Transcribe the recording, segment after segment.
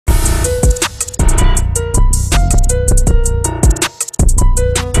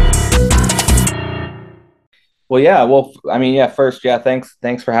Well, yeah. Well, I mean, yeah. First, yeah.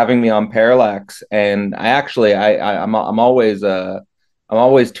 Thanks for having me on Parallax. And I'm always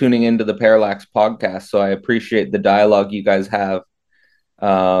tuning into the Parallax podcast. So I appreciate the dialogue you guys have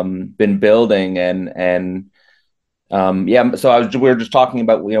been building. Yeah. So we were just talking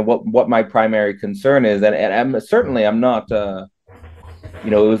about what my primary concern is, and I'm not.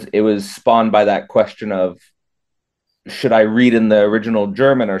 It was spawned by that question of should I read in the original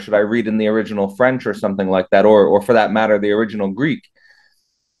German or should I read in the original French or something like that, or for that matter, the original Greek?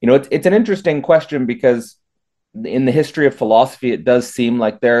 It's an interesting question because in the history of philosophy, it does seem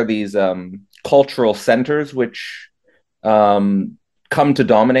like there are these cultural centers which come to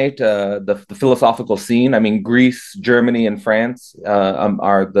dominate the philosophical scene. I mean, Greece, Germany, and France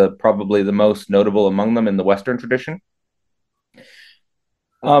are probably the most notable among them in the Western tradition.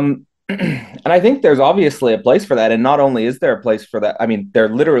 And I think there's obviously a place for that. And not only is there a place for that, I mean, there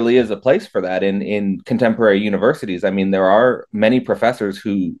literally is a place for that in contemporary universities. I mean, there are many professors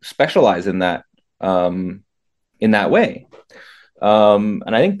who specialize in that way.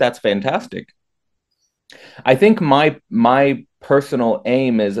 And I think that's fantastic. I think my personal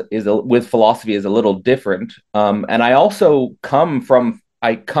aim with philosophy is a little different. And I also come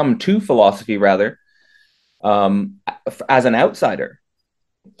to philosophy rather as an outsider.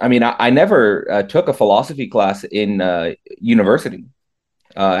 I mean, I never took a philosophy class in university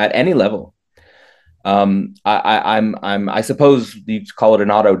at any level. I suppose you'd call it an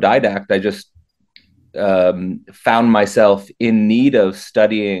autodidact. I just found myself in need of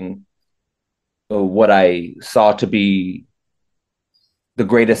studying what I saw to be the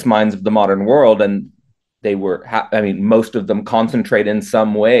greatest minds of the modern world, and I mean, most of them concentrate in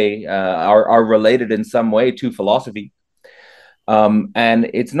some way, are related in some way to philosophy. And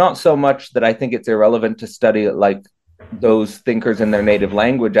it's not so much that I think it's irrelevant to study like those thinkers in their native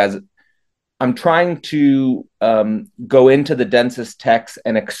language, as I'm trying to go into the densest text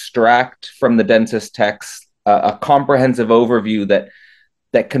and extract from the densest text a comprehensive overview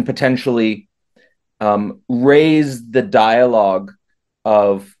that can potentially raise the dialogue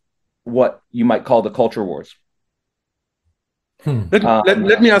of what you might call the culture wars.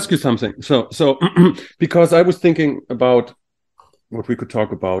 Let me ask you something. So because I was thinking about what we could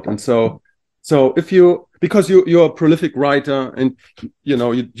talk about, and so if because you're a prolific writer, and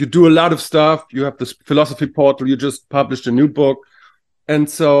you do a lot of stuff. You have this philosophy portal. You just published a new book, and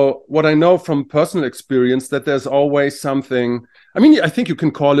so what I know from personal experience that there's always something. I mean, I think you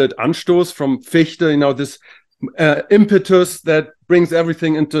can call it Anstoß from Fichte. This impetus that brings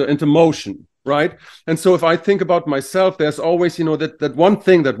everything into motion, right? And so if I think about myself, there's always that one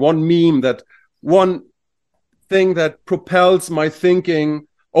thing, that one meme, that one thing that propels my thinking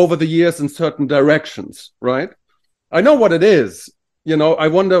over the years in certain directions, right? I know what it is. I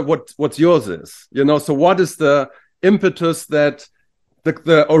wonder what's yours is. So what is the impetus that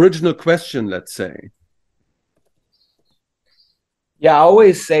the original question, let's say? Yeah, I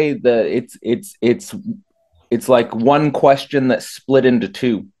always say that it's like one question that's split into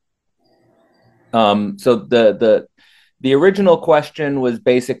two. So the original question was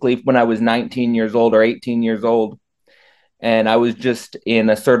basically when I was 19 years old or 18 years old, and I was just in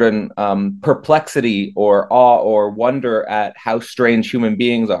a certain perplexity or awe or wonder at how strange human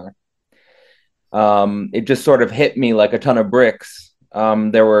beings are. It just sort of hit me like a ton of bricks.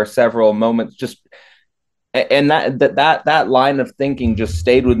 There were several moments and that line of thinking just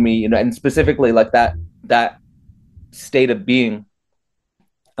stayed with me, and specifically like that state of being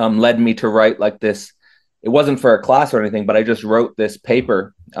led me to write like this. It wasn't for a class or anything, but I just wrote this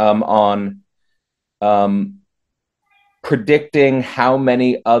paper on predicting how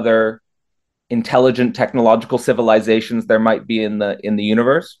many other intelligent technological civilizations there might be in the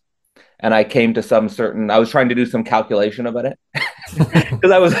universe. And I came to I was trying to do some calculation about it because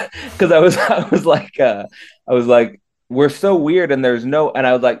I was like, we're so weird, and I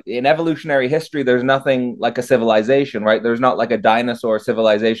was like, in evolutionary history, there's nothing like a civilization, right? There's not like a dinosaur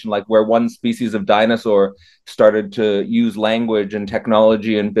civilization, like where one species of dinosaur started to use language and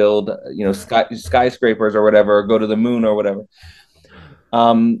technology and build, skyscrapers or whatever, or go to the moon or whatever.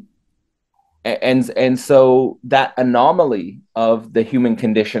 And so that anomaly of the human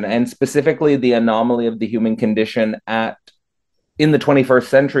condition, and specifically the anomaly of the human condition in the 21st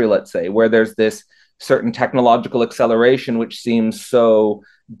century, let's say, where there's this certain technological acceleration which seems so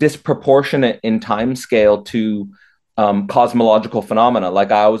disproportionate in time scale to cosmological phenomena. Like,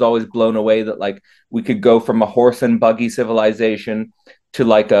 I was always blown away that like we could go from a horse and buggy civilization to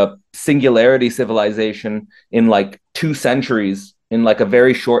like a singularity civilization in like 2 centuries, in like a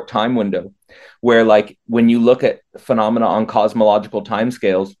very short time window, where like when you look at phenomena on cosmological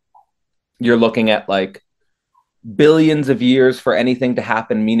timescales, you're looking at like billions of years for anything to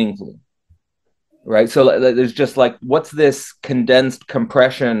happen meaningfully, right? So there's just like, what's this condensed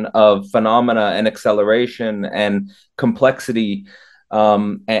compression of phenomena and acceleration and complexity,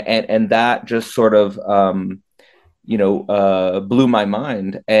 and that just sort of blew my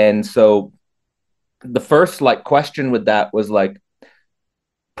mind. And so the first like question with that was like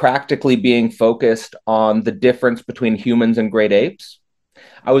practically being focused on the difference between humans and great apes.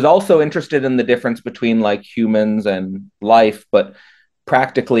 I was also interested in the difference between like humans and life, but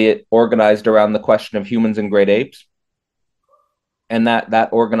practically it organized around the question of humans and great apes. And that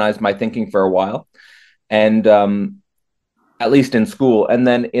organized my thinking for a while. And at least in school. And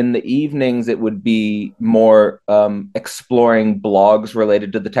then in the evenings, it would be more exploring blogs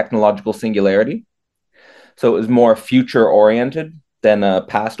related to the technological singularity. So it was more future oriented than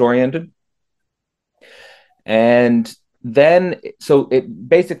past oriented. And then, so it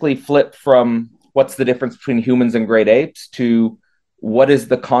basically flipped from what's the difference between humans and great apes to what is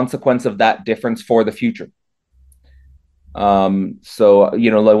the consequence of that difference for the future. So,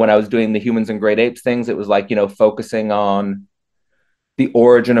 like when I was doing the humans and great apes things, it was like, focusing on the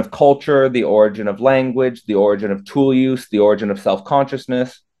origin of culture, the origin of language, the origin of tool use, the origin of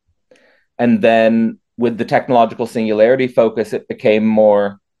self-consciousness. And then with the technological singularity focus, it became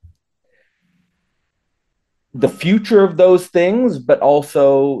more the future of those things, but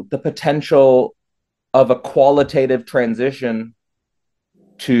also the potential of a qualitative transition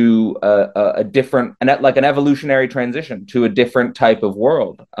to a different, and like an evolutionary transition to a different type of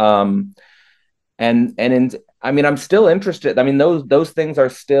world. I'm still interested. I mean, those things are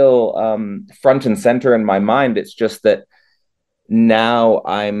still front and center in my mind. It's just that now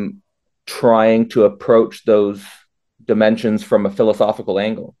I'm trying to approach those dimensions from a philosophical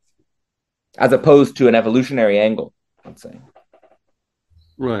angle, as opposed to an evolutionary angle, let's say.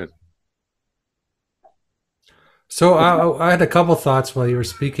 Right. So I had a couple thoughts while you were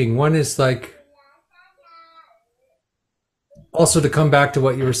speaking. One is like, also to come back to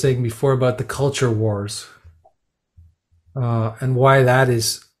what you were saying before about the culture wars, and why that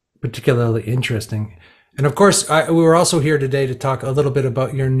is particularly interesting. And of course, we were also here today to talk a little bit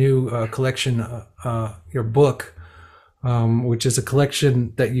about your new collection, your book, which is a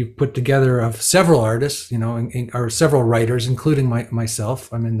collection that you've put together of several artists, or several writers, including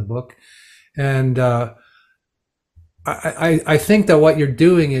myself. I'm in the book. And I think that what you're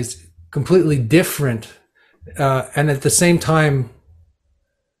doing is completely different, and at the same time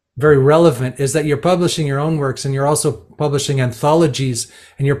very relevant, is that you're publishing your own works, and you're also publishing anthologies,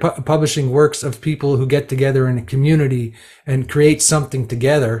 and you're publishing works of people who get together in a community and create something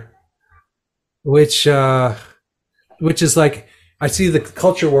together, which is like, I see the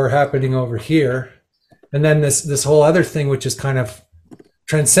culture war happening over here, and then this whole other thing which is kind of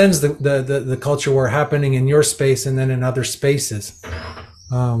transcends the culture war happening in your space and then in other spaces.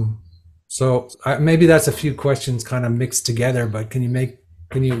 So maybe that's a few questions kind of mixed together, but can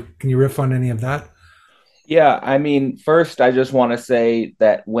you riff on any of that? Yeah, I mean, first, I just want to say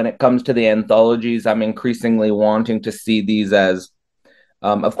that when it comes to the anthologies, I'm increasingly wanting to see these as,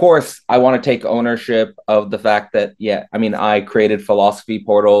 of course, I want to take ownership of the fact that, yeah, I mean, I created Philosophy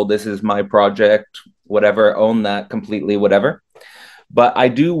Portal. This is my project, whatever, own that completely, whatever. But I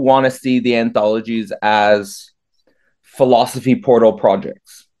do want to see the anthologies as Philosophy Portal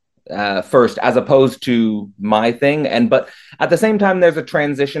projects. First, as opposed to my thing. But at the same time, there's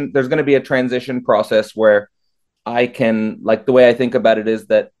going to be a transition process where I can, like, the way I think about it is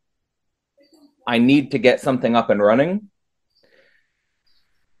that I need to get something up and running.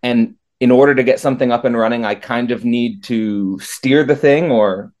 And in order to get something up and running, I kind of need to steer the thing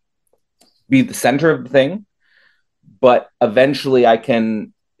or be the center of the thing. But eventually I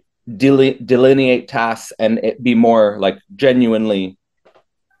can delineate tasks and it be more like genuinely,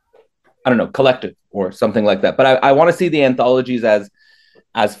 I don't know, collective or something like that. But I want to see the anthologies as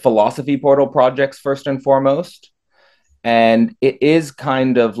Philosophy Portal projects first and foremost. And it is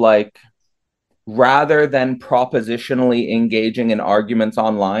kind of like, rather than propositionally engaging in arguments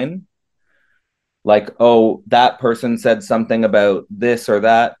online, like, oh, that person said something about this or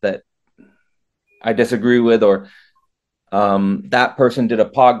that I disagree with, or that person did a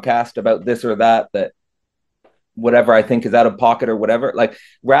podcast about this or that whatever I think is out of pocket or whatever, like,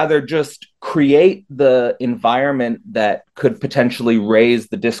 rather just create the environment that could potentially raise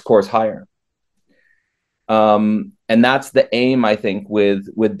the discourse higher. And that's the aim, I think,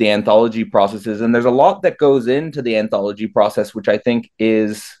 with the anthology processes. And there's a lot that goes into the anthology process, which I think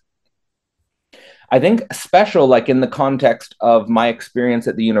is, special, like in the context of my experience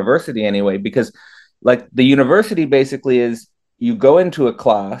at the university anyway, because like the university basically is, you go into a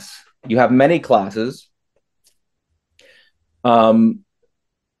class, you have many classes, Um,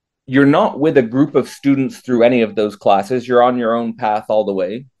 you're not with a group of students through any of those classes. You're on your own path all the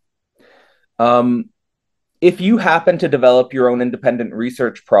way. If you happen to develop your own independent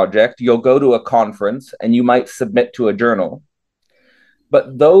research project, you'll go to a conference and you might submit to a journal.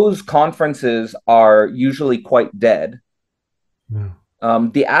 But those conferences are usually quite dead. Yeah.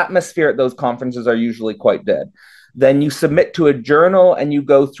 The atmosphere at those conferences are usually quite dead. Then you submit to a journal and you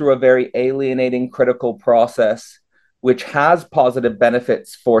go through a very alienating critical process, which has positive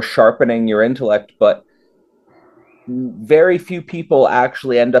benefits for sharpening your intellect, but very few people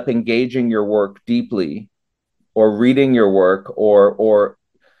actually end up engaging your work deeply, or reading your work, or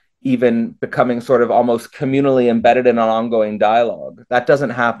even becoming sort of almost communally embedded in an ongoing dialogue. That doesn't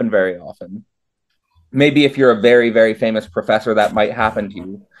happen very often. Maybe if you're a very, very famous professor, that might happen to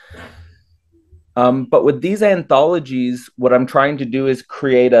you. But with these anthologies, what I'm trying to do is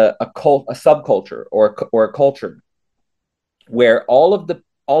create a subculture or a culture where all of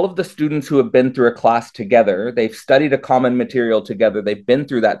the students who have been through a class together, they've studied a common material together, they've been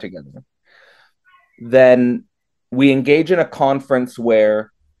through that together. Then we engage in a conference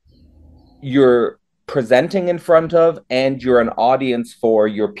where you're presenting in front of and you're an audience for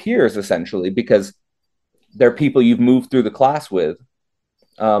your peers, essentially, because they're people you've moved through the class with,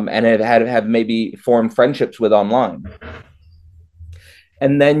 and have maybe formed friendships with online.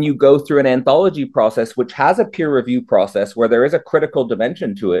 And then you go through an anthology process, which has a peer review process where there is a critical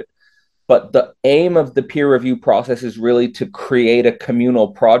dimension to it. But the aim of the peer review process is really to create a communal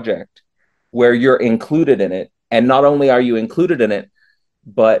project where you're included in it. And not only are you included in it,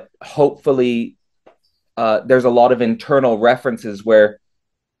 but hopefully there's a lot of internal references where,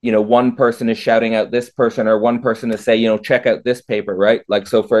 one person is shouting out this person, or one person is saying, check out this paper, right? Like,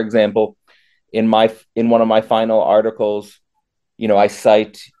 so for example, in one of my final articles, I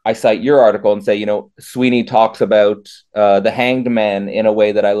cite your article and say, Sweeney talks about the hanged man in a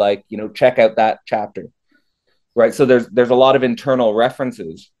way that I like, check out that chapter, right? So there's a lot of internal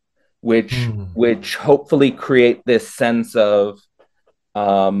references, which hopefully create this sense of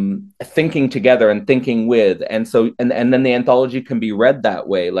thinking together and thinking with. And so, and then the anthology can be read that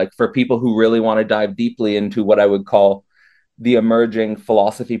way, like for people who really want to dive deeply into what I would call the emerging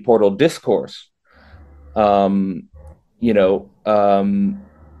philosophy portal discourse. I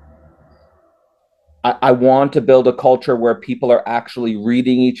want to build a culture where people are actually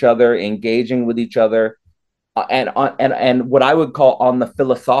reading each other, engaging with each other, and what I would call on the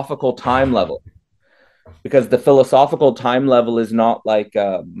philosophical time level, because the philosophical time level is not like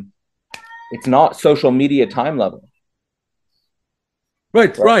it's not social media time level.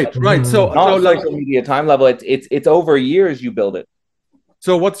 Right. So, not social media time level. It's over years you build it.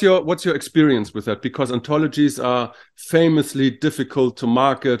 So what's your experience with that? Because anthologies are famously difficult to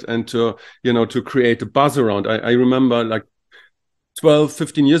market and to create a buzz around. I remember like 12,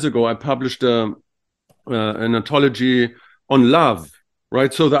 15 years ago, I published an anthology on love,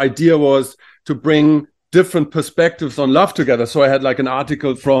 right? So the idea was to bring different perspectives on love together. So I had like an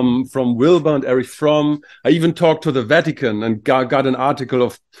article from Wilber and Erich Fromm. I even talked to the Vatican and got an article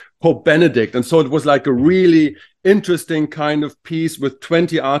of Pope Benedict. And so it was like a really interesting kind of piece with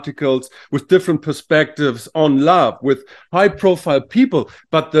 20 articles with different perspectives on love, with high profile people.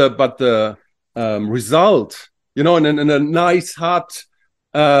 But the result, and a nice hot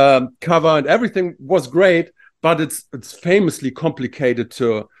cover and everything was great, but it's famously complicated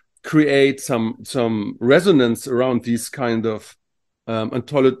to create some resonance around these kind of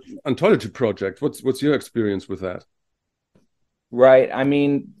anthology projects. What's your experience with that? Right. I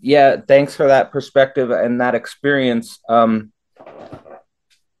mean, yeah, thanks for that perspective and that experience.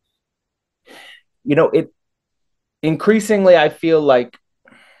 It increasingly, I feel like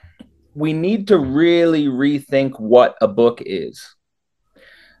we need to really rethink what a book is.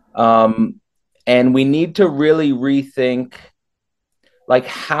 And we need to really rethink like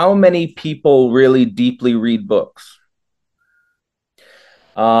how many people really deeply read books.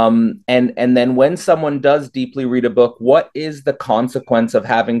 And then when someone does deeply read a book, what is the consequence of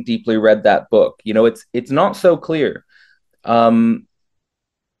having deeply read that book? It's not so clear. What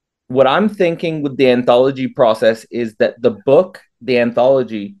I'm thinking with the anthology process is that the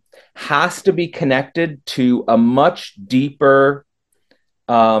anthology, has to be connected to a much deeper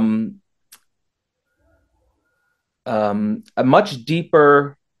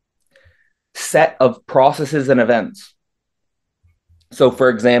set of processes and events. So, for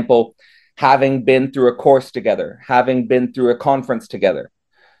example, having been through a course together, having been through a conference together,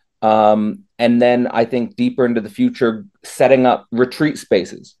 and then I think deeper into the future, setting up retreat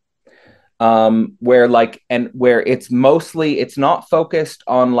spaces, where it's not focused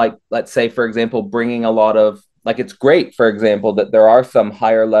on, like, let's say, for example, bringing a lot of like it's great, for example, that there are some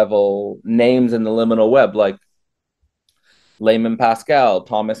higher level names in the liminal web, like Layman Pascal,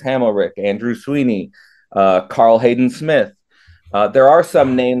 Thomas Hamilrick, Andrew Sweeney, Carl Hayden Smith. There are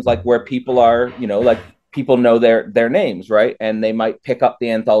some names like where people are, you know, like people know their names, right? And they might pick up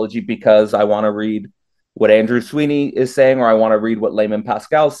the anthology because I want to read what Andrew Sweeney is saying, or I want to read what Layman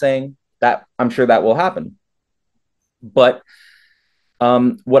Pascal is saying. That I'm sure that will happen. But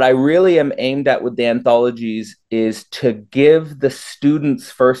what I really am aimed at with the anthologies is to give the students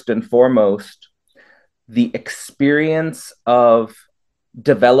first and foremost the experience of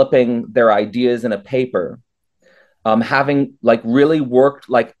developing their ideas in a paper, having like really worked,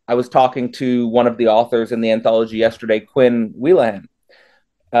 like I was talking to one of the authors in the anthology yesterday, Quinn Wheelahan,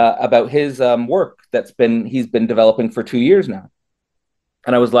 about his work he's been developing for 2 years now.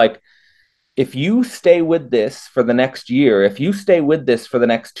 And I was like, if you stay with this for the next year, if you stay with this for the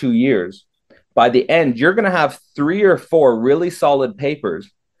next 2 years, by the end, you're going to have 3 or 4 really solid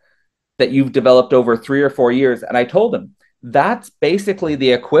papers that you've developed over 3 or 4 years. And I told him, that's basically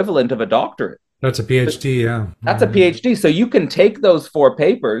the equivalent of a doctorate. That's a PhD, yeah. That's a PhD. So you can take those 4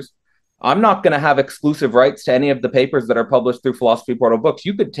 papers. I'm not going to have exclusive rights to any of the papers that are published through Philosophy Portal Books.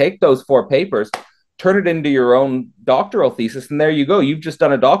 You could take those 4 papers, turn it into your own doctoral thesis, and there you go. You've just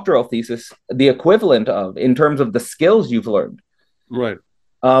done a doctoral thesis, the equivalent of, in terms of the skills you've learned. Right.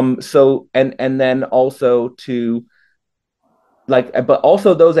 So, and then also to, like, but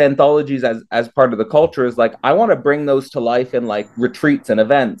also those anthologies as part of the culture is like, I want to bring those to life in like retreats and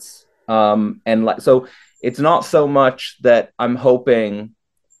events. And like, so it's not so much that I'm hoping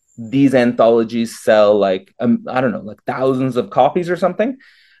these anthologies sell like, I don't know, like thousands of copies or something.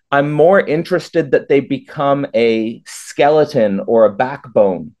 I'm more interested that they become a skeleton or a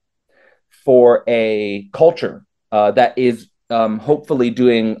backbone for a culture that is hopefully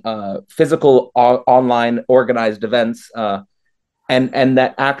doing physical online organized events, and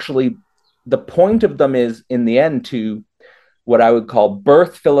that actually the point of them is in the end to what I would call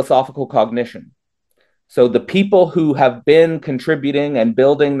birth philosophical cognition. So the people who have been contributing and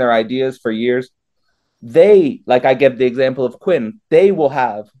building their ideas for years, they, like I give the example of Quinn, they will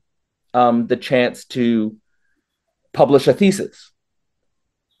have the chance to publish a thesis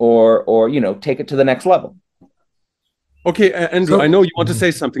or you know, take it to the next level. Okay, Andrew, so, I know you want to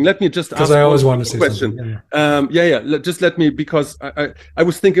say something. Let me just ask I always want to say question. Something. Yeah. Just let me, because I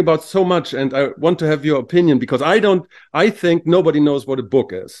was thinking about so much, and I want to have your opinion, because I think nobody knows what a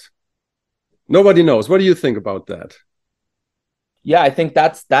book is. Nobody knows. What do you think about that? Yeah, I think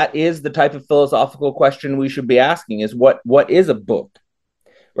that is the type of philosophical question we should be asking, is what is a book?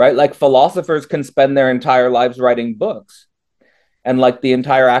 Right? Like philosophers can spend their entire lives writing books. And like the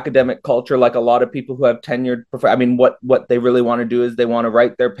entire academic culture, like a lot of people who have tenured, I mean, what they really want to do is they want to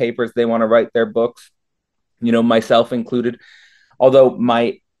write their papers, they want to write their books, you know, myself included. Although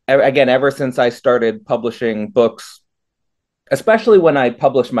again, ever since I started publishing books, especially when I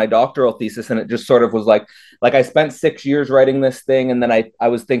published my doctoral thesis, and it just sort of was like I spent 6 years writing this thing. And then I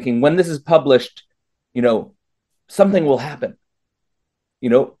was thinking, when this is published, you know, something will happen, you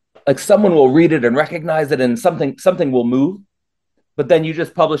know, like someone will read it and recognize it and something will move. But then you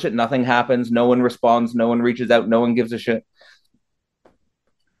just publish it, nothing happens, no one responds, no one reaches out, no one gives a shit.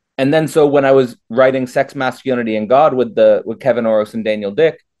 And then so when I was writing Sex, Masculinity, and God with Kevin Oros and Daniel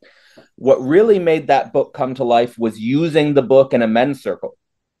Dick, what really made that book come to life was using the book in a men's circle.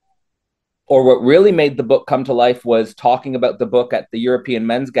 Or what really made the book come to life was talking about the book at the European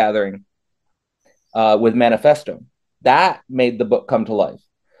Men's Gathering with Manifesto. That made the book come to life.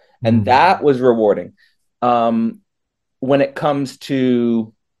 And that was rewarding. When it comes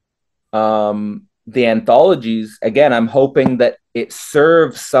to the anthologies, again, I'm hoping that it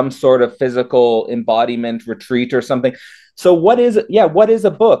serves some sort of physical embodiment retreat or something. So what is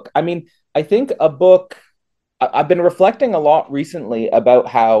a book? I mean, I think a book, I've been reflecting a lot recently about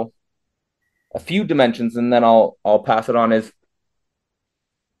how a few dimensions, and then I'll pass it on, is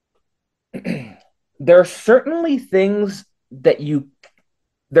there are certainly things that you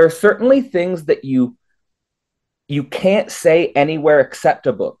can't say anywhere except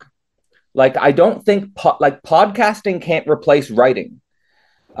a book. Like, I don't think podcasting can't replace writing.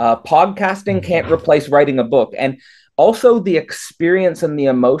 Podcasting can't replace writing a book. And also the experience and the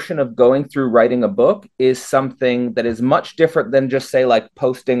emotion of going through writing a book is something that is much different than just, say, like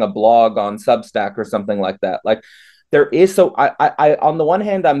posting a blog on Substack or something like that. Like, there is, so I on the one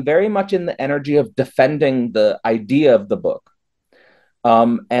hand, I'm very much in the energy of defending the idea of the book.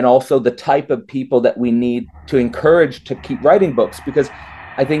 And also the type of people that we need to encourage to keep writing books, because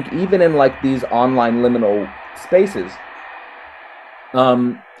I think even in like these online liminal spaces,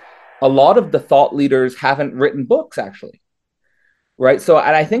 a lot of the thought leaders haven't written books, actually. Right. So,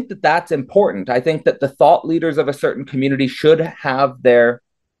 and I think that that's important. I think that the thought leaders of a certain community should have their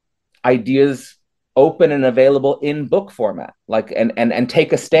ideas open and available in book format, like, and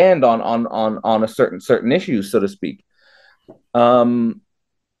take a stand on a certain issue, so to speak. And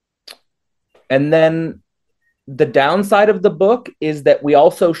then the downside of the book is that we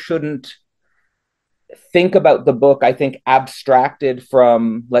also shouldn't think about the book, I think, abstracted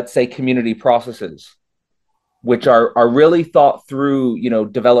from, let's say, community processes, which are really thought through, you know,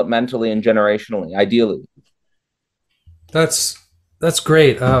 developmentally and generationally, ideally. That's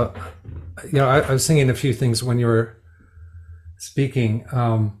great. You know, I was thinking a few things when you were speaking.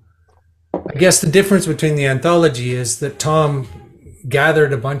 I guess the difference between the anthology is that Tom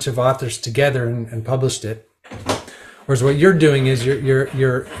gathered a bunch of authors together and published it, whereas what you're doing is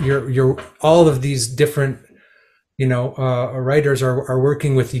you're all of these different, you know, writers are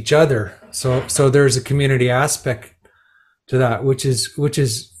working with each other. So there's a community aspect to that, which is,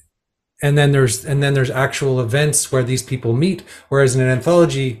 and then there's actual events where these people meet. Whereas in an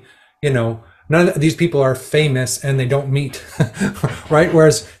anthology, you know, none of these people are famous and they don't meet, right?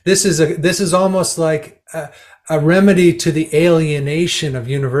 Whereas this is almost like a remedy to the alienation of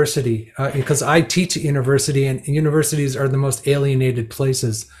university, because I teach at university, and universities are the most alienated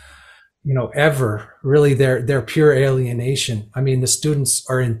places, you know, ever. Really, they're pure alienation. I mean, the students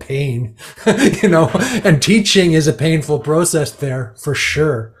are in pain, you know, and teaching is a painful process there for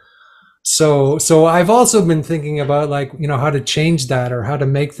sure. So I've also been thinking about, like, you know, how to change that, or how to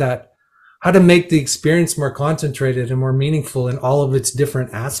make the experience more concentrated and more meaningful in all of its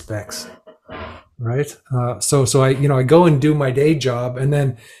different aspects. Right. So I, you know, I go and do my day job, and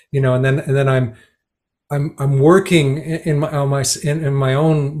then, you know, and then I'm working in my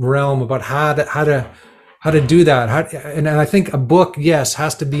own realm about how to do that. And I think a book, yes,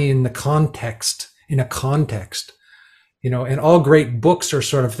 has to be in a context, you know, and all great books are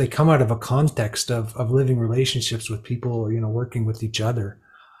sort of, they come out of a context of living relationships with people, you know, working with each other.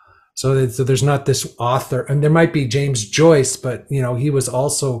 So there's not this author, and there might be James Joyce, but, you know, he was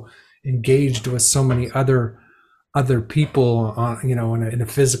also engaged with so many other people on, you know, in a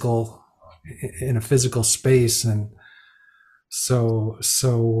physical space. And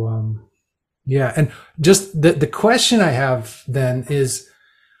yeah. And just the question I have then is,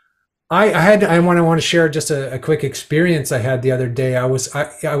 I want to share just a quick experience I had the other day. I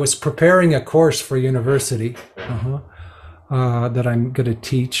was preparing a course for university that I'm going to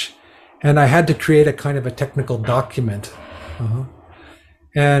teach, and I had to create a kind of a technical document.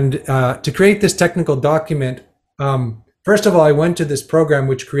 And to create this technical document, first of all, I went to this program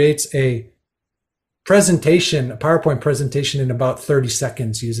which creates a PowerPoint presentation in about 30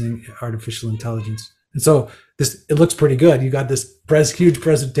 seconds using artificial intelligence. And so it looks pretty good. You got this huge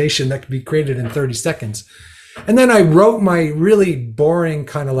presentation that can be created in 30 seconds. And then I wrote my really boring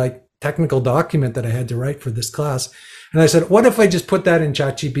kind of like technical document that I had to write for this class. And I said, what if I just put that in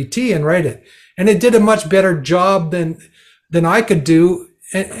ChatGPT and write it? And it did a much better job than I could do.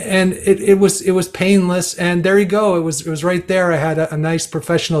 And it was painless. And there you go. It was right there. I had a nice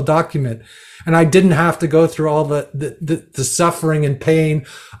professional document, and I didn't have to go through all the suffering and pain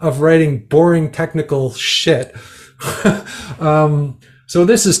of writing boring technical shit. So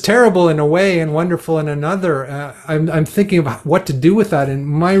this is terrible in a way and wonderful in another. I'm thinking about what to do with that. And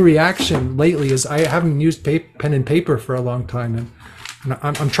my reaction lately is, I haven't used pen and paper for a long time. And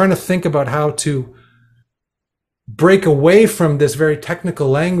I'm trying to think about how to break away from this very technical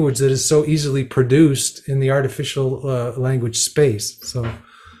language that is so easily produced in the artificial language space. So,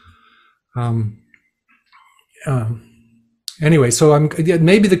 anyway, so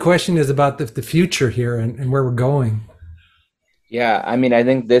maybe the question is about the future here and where we're going. Yeah, I mean, I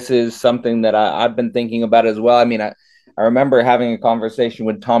think this is something that I've been thinking about as well. I mean, I remember having a conversation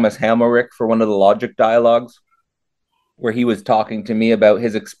with Thomas Hammerich for one of the Logic dialogues, where he was talking to me about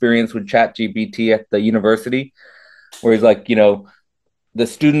his experience with ChatGPT at the university, where he's like, you know, the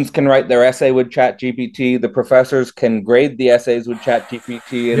students can write their essay with ChatGPT, the professors can grade the essays with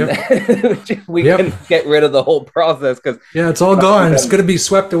ChatGPT, and we can get rid of the whole process, because it's all gone. It's going to be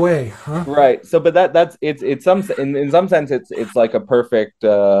swept away, huh? Right. So, but that's in some sense it's like a perfect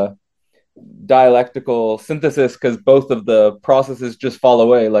dialectical synthesis, because both of the processes just fall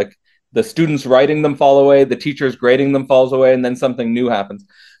away. Like, the students writing them fall away, the teachers grading them falls away, and then something new happens.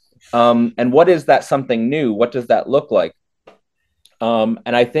 And what is that something new? What does that look like? And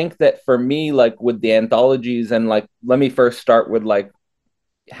I think that for me, like with the anthologies, and like, let me first start with like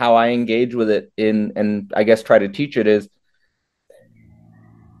how I engage with it and I guess try to teach it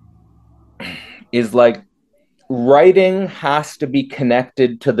is like, writing has to be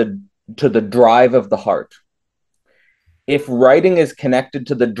connected to the to the drive of the heart. If writing is connected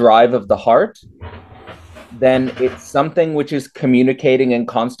to the drive of the heart, then it's something which is communicating and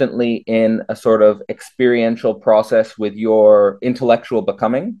constantly in a sort of experiential process with your intellectual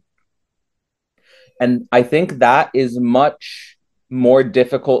becoming. And I think that is much more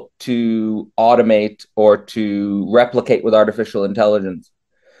difficult to automate or to replicate with artificial intelligence.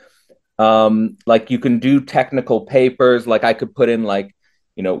 Like you can do technical papers, like I could put in like,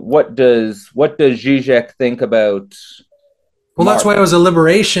 you know, what does Zizek think about? Well, that's why it was a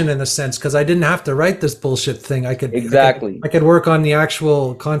liberation in a sense, because I didn't have to write this bullshit thing. Exactly. I could work on the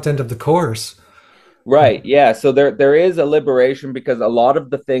actual content of the course. Right. Yeah. So there is a liberation because a lot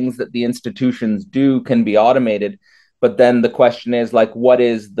of the things that the institutions do can be automated. But then the question is like, what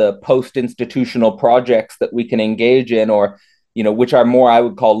is the post-institutional projects that we can engage in, or, you know, which are more, I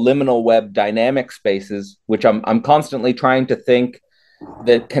would call liminal web dynamic spaces, which I'm constantly trying to think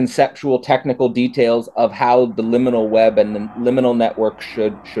the conceptual technical details of how the liminal web and the liminal network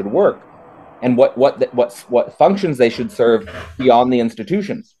should work, and what functions they should serve beyond the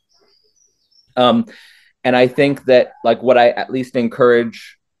institutions. And I think that like what I at least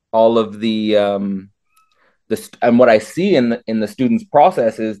encourage all of the and what I see in the students'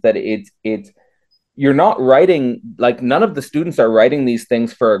 process is that it's you're not writing, like none of the students are writing these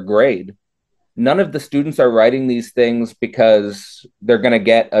things for a grade. None of the students are writing these things because they're going to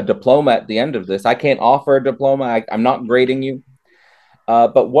get a diploma at the end of this. I can't offer a diploma. I'm not grading you.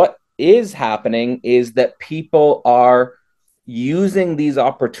 But what is happening is that people are using these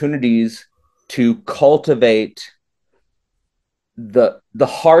opportunities to cultivate the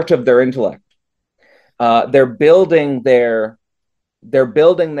heart of their intellect. They're building their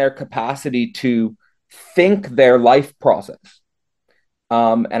capacity to think their life process.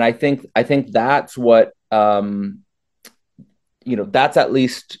 And I think that's what that's at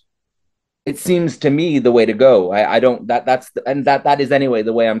least, it seems to me, the way to go. I don't that is anyway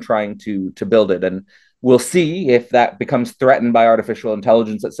the way I'm trying to build it, and we'll see if that becomes threatened by artificial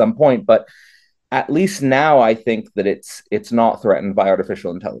intelligence at some point. But at least now, I think that it's not threatened by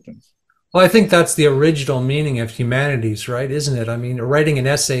artificial intelligence. Well, I think that's the original meaning of humanities, right? Isn't it? I mean, writing an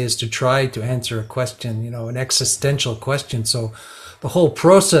essay is to try to answer a question, an existential question. So the whole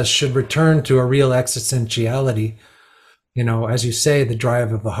process should return to a real existentiality, as you say, the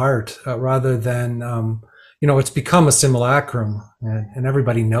drive of the heart, rather than, it's become a simulacrum, and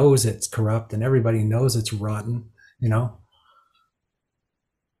everybody knows it's corrupt and everybody knows it's rotten.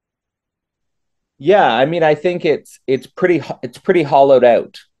 Yeah, I mean, I think it's pretty hollowed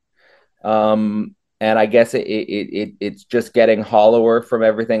out. And I guess it's just getting hollower from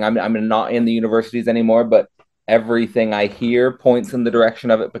everything. I'm not in the universities anymore, but everything I hear points in the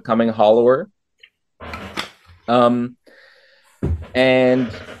direction of it becoming hollower. And I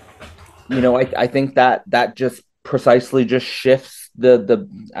think that just precisely just shifts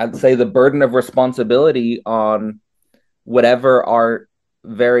I'd say the burden of responsibility on whatever our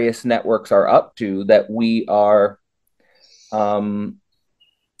various networks are up to, that we are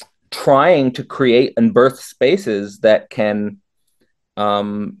trying to create and birth spaces that can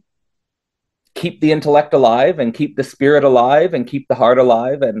keep the intellect alive and keep the spirit alive and keep the heart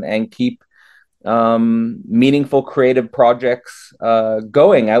alive and keep meaningful creative projects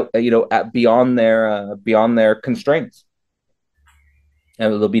going out, at beyond their constraints.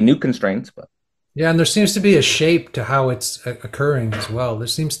 And there'll be new constraints, but yeah, and there seems to be a shape to how it's occurring as well. There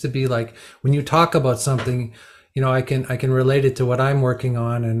seems to be, like, when you talk about something, I can relate it to what I'm working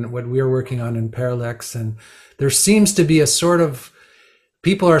on and what we're working on in Parallax, and there seems to be a sort of,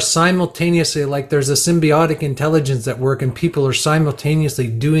 people are simultaneously, like, there's a symbiotic intelligence at work, and people are simultaneously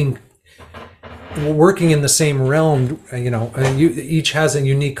working in the same realm, and each has a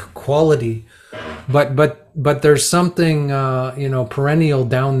unique quality, but there's something perennial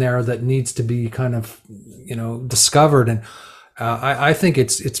down there that needs to be kind of discovered. And I think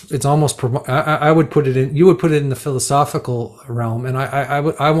it's almost, I would put it in, you would put it in the philosophical realm, and I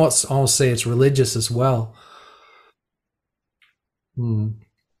would almost say it's religious as well.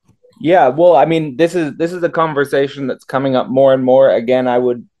 Yeah, well, I mean, this is a conversation that's coming up more and more. Again, I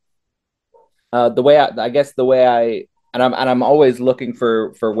would I'm always looking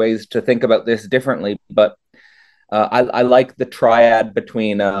for ways to think about this differently, but I like the triad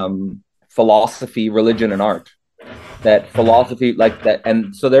between philosophy, religion, and art. That philosophy, like that,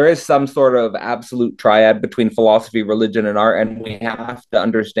 and so there is some sort of absolute triad between philosophy, religion, and art, and we have to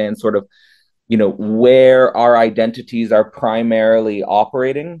understand sort of, where our identities are primarily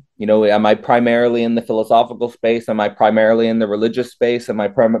operating. Am I primarily in the philosophical space? Am I primarily in the religious space? Am I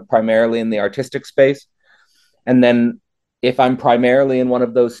primarily in the artistic space? And then if I'm primarily in one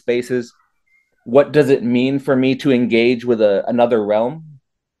of those spaces, what does it mean for me to engage with another realm?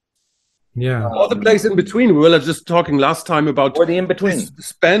 Yeah. Or the place in between. We were just talking last time about or the in between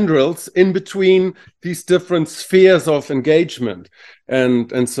spandrels in between these different spheres of engagement,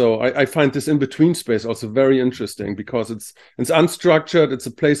 and so I find this in between space also very interesting because it's unstructured. It's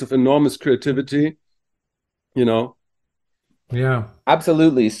a place of enormous creativity, you know. Yeah.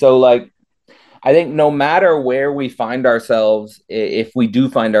 Absolutely. So like, I think no matter where we find ourselves, if we do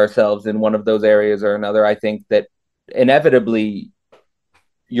find ourselves in one of those areas or another, I think that inevitably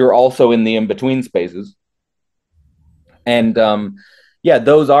you're also in the in-between spaces. And yeah,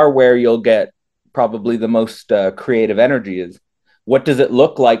 those are where you'll get probably the most creative energy is. What does it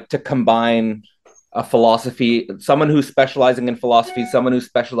look like to combine a philosophy, someone who's specializing in philosophy, someone who's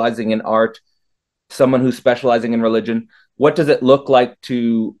specializing in art, someone who's specializing in religion? What does it look like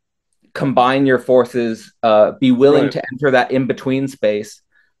to combine your forces, be willing to enter that in-between space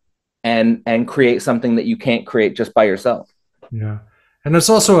and create something that you can't create just by yourself? Yeah. And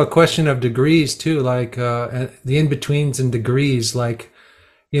it's also a question of degrees too, like the in-betweens and degrees, like,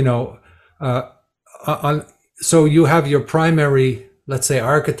 you know, so you have your primary, let's say,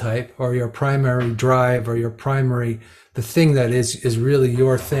 archetype, or your primary drive, or your primary, the thing that is really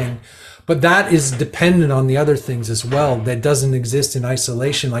your thing. But that is dependent on the other things as well. That doesn't exist in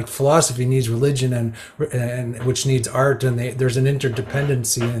isolation. Like philosophy needs religion, and which needs art, and there's an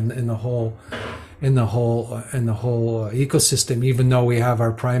interdependency in the whole ecosystem, even though we have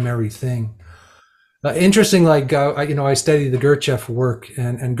our primary thing. Interesting, like I studied the Gurdjieff work,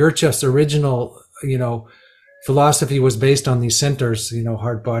 and Gurdjieff's original philosophy was based on these centers,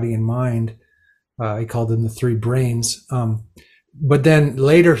 heart, body, and mind. He called them the three brains. But then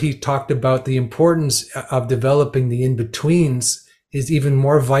later he talked about the importance of developing the in-betweens is even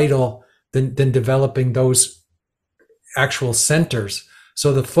more vital than developing those actual centers.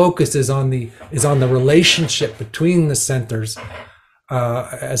 So the focus is on the relationship between the centers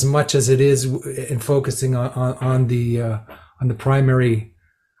as much as it is in focusing on the primary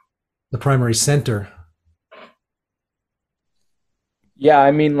center. Yeah,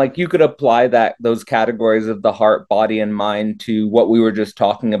 I mean, like you could apply those categories of the heart, body, and mind to what we were just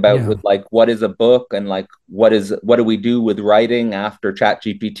talking about with like what is a book, and like what do we do with writing after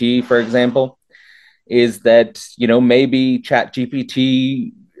ChatGPT, for example. Is that maybe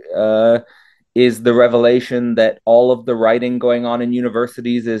ChatGPT is the revelation that all of the writing going on in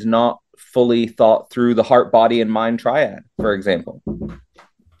universities is not fully thought through the heart, body, and mind triad, for example.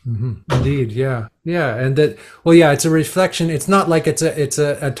 Mm-hmm. Indeed, yeah, and that. Well, yeah, it's a reflection. It's not like it's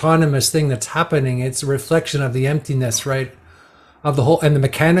a autonomous thing that's happening. It's a reflection of the emptiness, right, of the whole, and the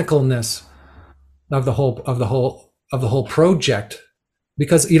mechanicalness of the whole project.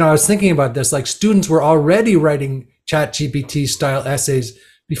 Because I was thinking about this. Like students were already writing ChatGPT style essays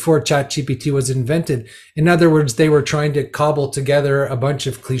before ChatGPT was invented. In other words, they were trying to cobble together a bunch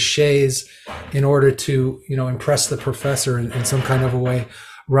of cliches in order to impress the professor in some kind of a way,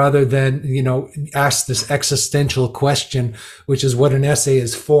 rather than, ask this existential question, which is what an essay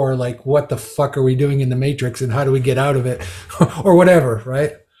is for. Like, what the fuck are we doing in the matrix and how do we get out of it or whatever,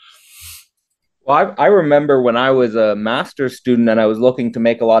 right? Well, I remember when I was a master's student and I was looking to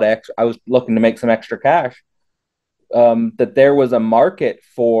make some extra cash, that there was a market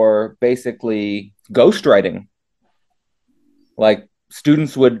for basically ghostwriting. Like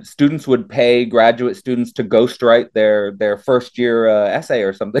students would pay graduate students to ghostwrite their first year essay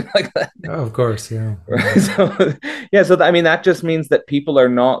or something like that. Oh, of course, yeah. Right? So I mean, that just means that people are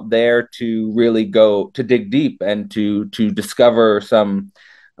not there to really go to dig deep and to discover some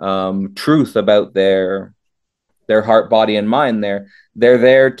truth about their heart, body, and mind. They're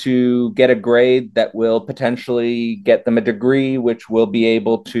there to get a grade that will potentially get them a degree, which will be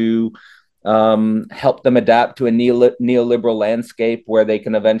able to help them adapt to a neoliberal landscape where they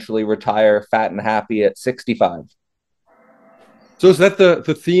can eventually retire fat and happy at 65. So is that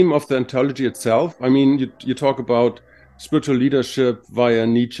the theme of the ontology itself? I mean, you talk about spiritual leadership via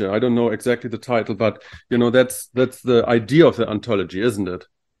Nietzsche. I don't know exactly the title, but that's the idea of the ontology, isn't it?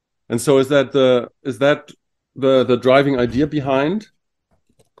 And so is that the driving idea behind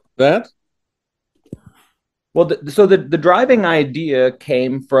that? Well, the driving idea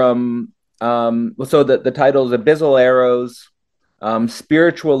came from so the title is Abyssal Arrows,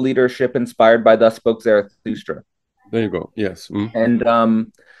 Spiritual Leadership Inspired by Thus Spoke Zarathustra. There you go. Yes.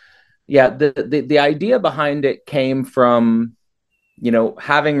 And yeah, the idea behind it came from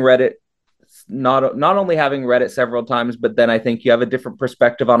having read it, not only having read it several times, but then I think you have a different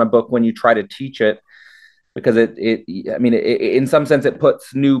perspective on a book when you try to teach it, because it in some sense it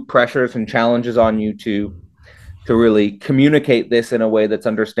puts new pressures and challenges on you to to really communicate this in a way that's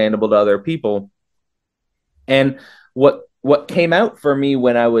understandable to other people. And what came out for me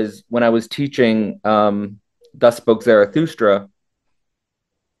when I was teaching Thus Spoke Zarathustra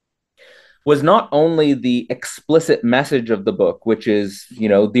was not only the explicit message of the book, which is,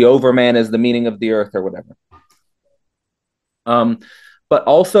 the overman is the meaning of the earth or whatever, but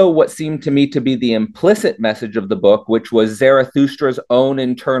also what seemed to me to be the implicit message of the book, which was Zarathustra's own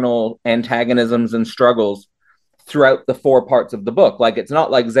internal antagonisms and struggles throughout the 4 parts of the book. Like, it's not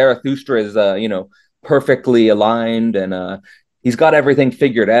like Zarathustra is, perfectly aligned and he's got everything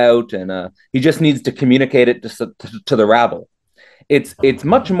figured out and he just needs to communicate it to the rabble. It's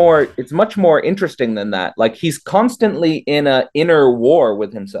much more interesting than that. Like, he's constantly in an inner war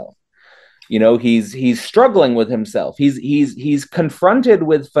with himself. He's struggling with himself. He's confronted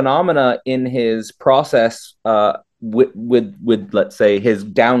with phenomena in his process with let's say his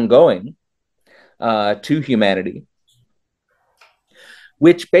downgoing to humanity,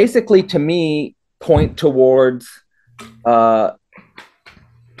 which basically to me point towards the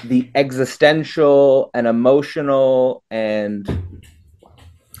existential and emotional and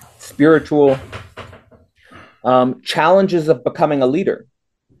spiritual challenges of becoming a leader.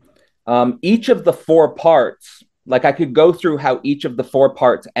 Each of the 4 parts, like, I could go through how each of the 4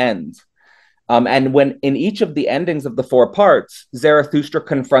 parts ends. And when in each of the endings of the 4 parts, Zarathustra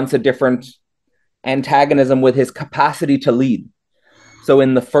confronts a different antagonism with his capacity to lead. So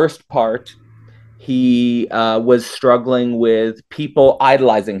in the first part, he was struggling with people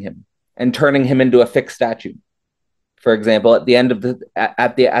idolizing him and turning him into a fixed statue. For example, at the end of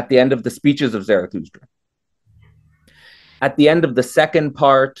the speeches of Zarathustra. At the end of the second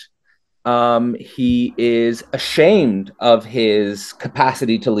part, he is ashamed of his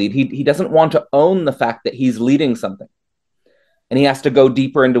capacity to lead. He doesn't want to own the fact that he's leading something, and he has to go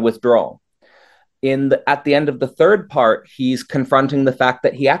deeper into withdrawal. At the end of the third part, he's confronting the fact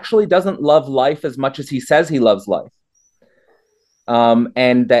that he actually doesn't love life as much as he says he loves life,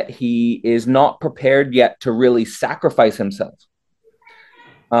 and that he is not prepared yet to really sacrifice himself.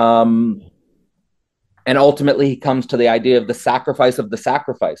 And ultimately, he comes to the idea of the sacrifice,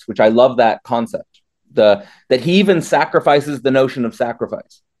 which I love that concept. That he even sacrifices the notion of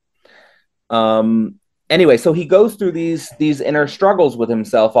sacrifice. Anyway, so he goes through these inner struggles with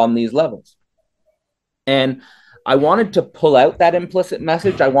himself on these levels. And I wanted to pull out that implicit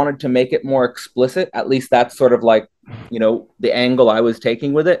message. I wanted to make it more explicit. At least that's sort of like, the angle I was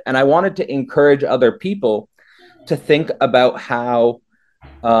taking with it. And I wanted to encourage other people to think about how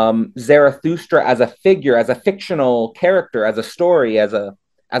Zarathustra as a figure, as a fictional character, as a story, as a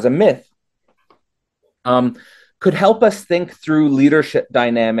myth, could help us think through leadership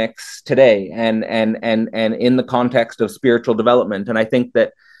dynamics today and in the context of spiritual development. And I think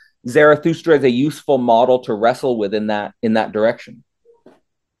that Zarathustra is a useful model to wrestle with in that direction.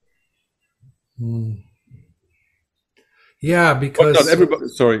 Yeah, because not everybody.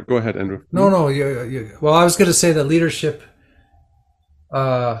 Sorry, go ahead, Andrew. No. Well, I was going to say that leadership.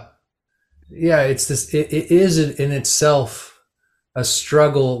 It's this. It is in itself a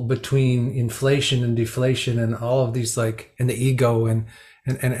struggle between inflation and deflation, and all of these, like, and the ego and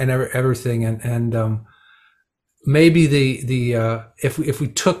everything, and maybe the if we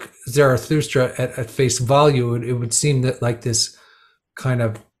took Zarathustra at face value, it would seem that, like, this kind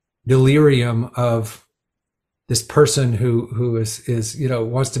of delirium of this person who is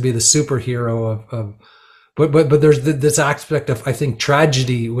wants to be the superhero of but there's this aspect of, I think,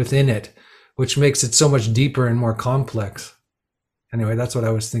 tragedy within it, which makes it so much deeper and more complex. Anyway, that's what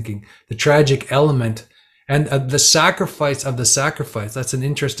I was thinking. The tragic element and the sacrifice of the sacrifice. That's an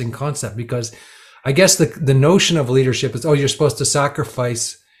interesting concept, because I guess the notion of leadership is, you're supposed to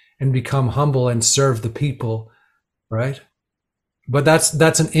sacrifice and become humble and serve the people, right? But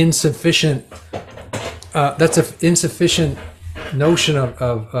that's an insufficient notion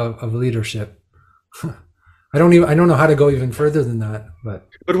of leadership. I don't know how to go even further than that.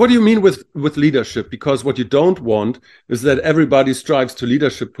 But what do you mean with leadership? Because what you don't want is that everybody strives to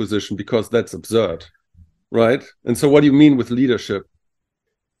leadership position, because that's absurd, right? And so what do you mean with leadership?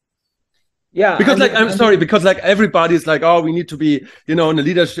 Yeah, because because everybody's like, we need to be, in the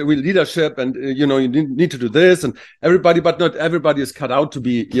leadership, and you need to do this, and everybody, but not everybody is cut out to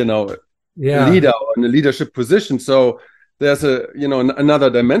be, a leader or in a leadership position. So there's another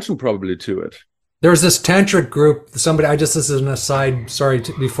dimension probably to it. There's this tantric group. This is an aside. Sorry,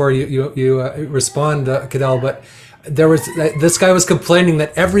 before you respond, Cadell, but this guy was complaining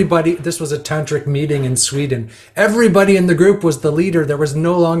that this was a tantric meeting in Sweden. Everybody in the group was the leader. There was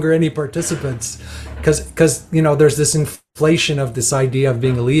no longer any participants, because there's this inflation of this idea of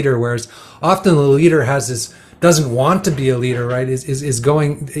being a leader, whereas often the leader has this doesn't want to be a leader, right,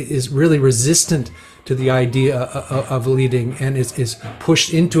 is really resistant to the idea of leading, and is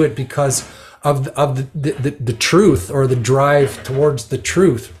pushed into it because of the truth, or the drive towards the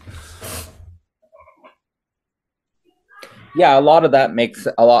truth. Yeah, a lot of that makes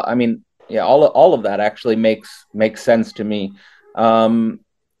a lot. I mean, yeah, all of that actually makes sense to me.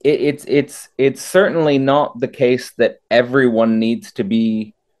 It's certainly not the case that everyone needs to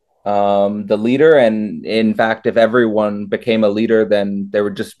be the leader, and in fact, if everyone became a leader, then there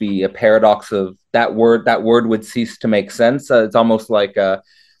would just be a paradox of that word. That word would cease to make sense. It's almost like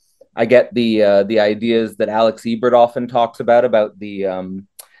I get the ideas that Alex Ebert often talks about the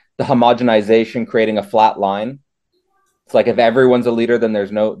homogenization creating a flat line. It's like if everyone's a leader, then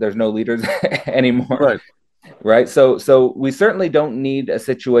there's no leaders anymore. Right. Right. So we certainly don't need a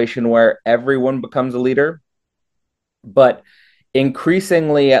situation where everyone becomes a leader, but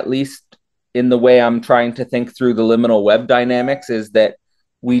increasingly, at least in the way I'm trying to think through the liminal web dynamics, is that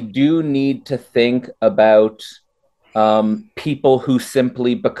we do need to think about people who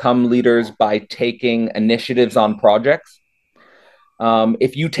simply become leaders by taking initiatives on projects.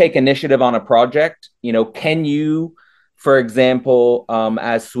 If you take initiative on a project, can you, for example,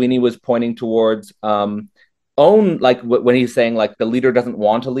 as Sweeney was pointing towards, own, like when he's saying like the leader doesn't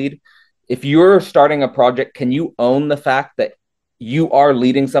want to lead. If you're starting a project, can you own the fact that you are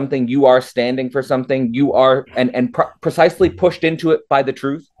leading something, you are standing for something, you are precisely pushed into it by the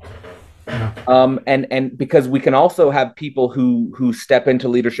truth? And because we can also have people who step into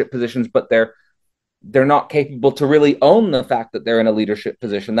leadership positions, but they're not capable to really own the fact that they're in a leadership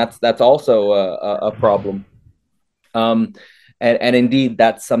position. That's also a problem. And indeed,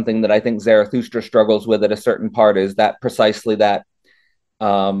 that's something that I think Zarathustra struggles with at a certain part, is that precisely that,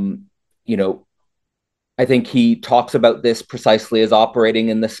 I think he talks about this precisely as operating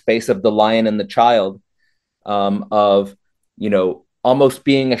in the space of the lion and the child, of, almost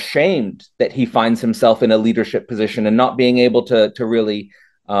being ashamed that he finds himself in a leadership position and not being able to really,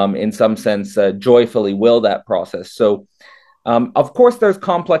 in some sense, joyfully will that process. So, of course, there's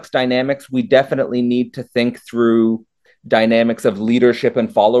complex dynamics. We definitely need to think through dynamics of leadership and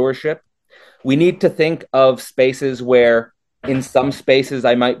followership. We need to think of spaces where in some spaces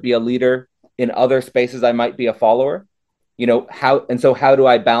I might be a leader, in other spaces I might be a follower. How do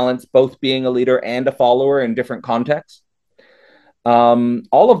I balance both being a leader and a follower in different contexts?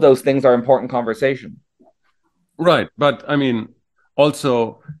 All of those things are important conversation. Right. But I mean,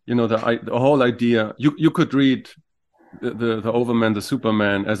 also, the whole idea, you could read the Overman, the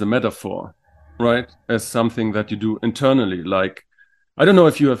Superman as a metaphor, right? As something that you do internally. Like, I don't know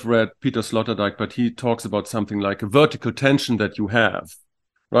if you have read Peter Sloterdijk, but he talks about something like a vertical tension that you have,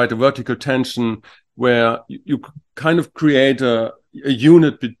 right? A vertical tension where you kind of create a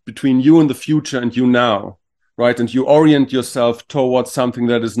unit between you in the future and you now, right? And you orient yourself towards something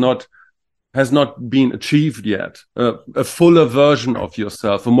that has not been achieved yet, a fuller version of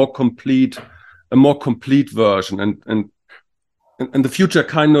yourself, a more complete version, and the future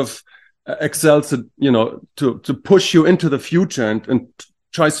kind of excels to push you into the future and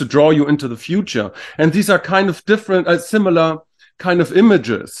tries to draw you into the future. And these are kind of different, similar kind of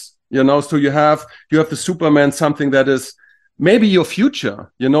images, So you have the Superman, something that is maybe your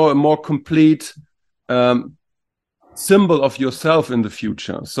future, a more complete symbol of yourself in the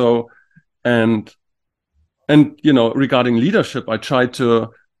future. So, and regarding leadership, I try to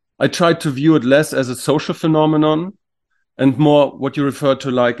view it less as a social phenomenon and more what you refer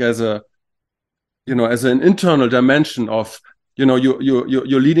to like as an internal dimension of,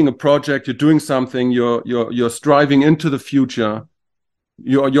 you're leading a project, you're doing something, you're striving into the future,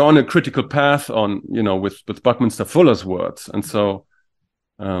 you're on a critical path on, with Buckminster Fuller's words. And so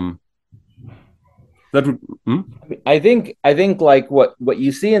that would, I think like what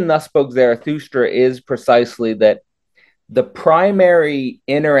you see in Thus Spoke Zarathustra is precisely that the primary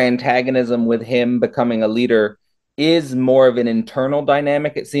inner antagonism with him becoming a leader is more of an internal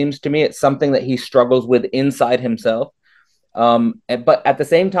dynamic. It seems to me it's something that he struggles with inside himself. But at the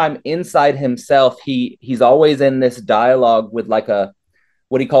same time, inside himself, he's always in this dialogue with like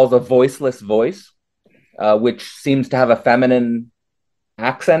what he calls a voiceless voice, which seems to have a feminine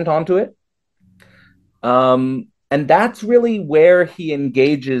accent onto it. And that's really where he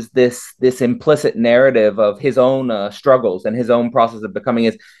engages this implicit narrative of his own struggles and his own process of becoming,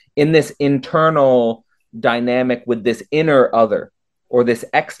 is in this internal dynamic with this inner other, or this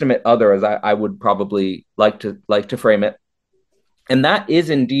extimate other, as I would probably like to frame it. And that is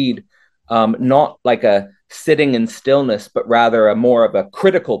indeed not like a sitting in stillness, but rather a more of a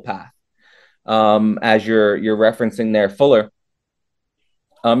critical path, as you're referencing there, Fuller.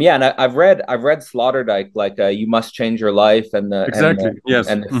 Yeah, and I've read Sloterdijk, like You Must Change Your Life, and Exactly. Yes.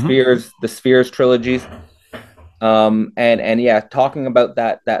 the Spheres trilogies. And yeah, talking about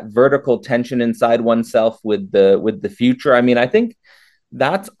that vertical tension inside oneself with the future. I mean, I think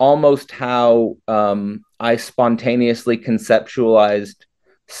that's almost how I spontaneously conceptualized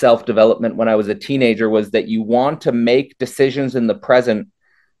self-development when I was a teenager, was that you want to make decisions in the present,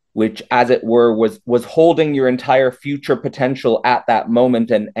 which, as it were, was holding your entire future potential at that moment,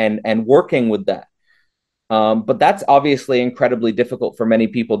 and working with that. But that's obviously incredibly difficult for many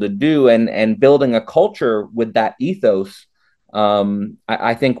people to do, and building a culture with that ethos.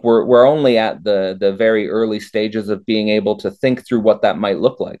 I think we're only at the very early stages of being able to think through what that might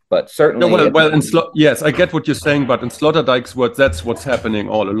look like. But No, certainly, yes, I get what you're saying, but in Sloterdijk's words, that's what's happening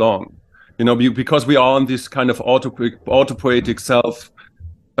all along. You know, because we are on this kind of autopoietic self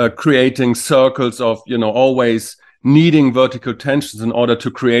creating circles of, you know, always needing vertical tensions in order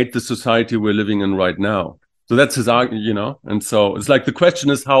to create the society we're living in right now. So that's his argument, you know. And so it's like the question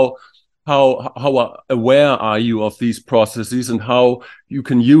is how aware are you of these processes, and how you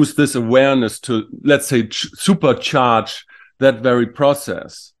can use this awareness to, let's say, supercharge that very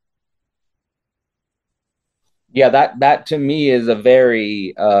process. yeah, that to me is a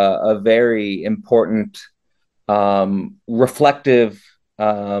very important reflective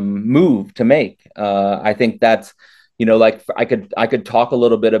move to make. I think that's, you know, like I could talk a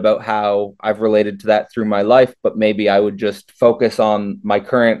little bit about how I've related to that through my life, but maybe I would just focus on my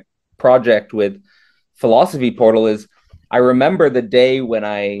current project with Philosophy Portal. Is I remember the day when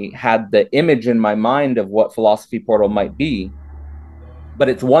I had the image in my mind of what Philosophy Portal might be, but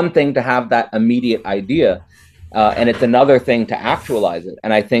it's one thing to have that immediate idea. And it's another thing to actualize it.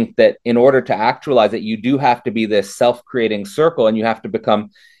 And I think that in order to actualize it, you do have to be this self-creating circle, and you have to become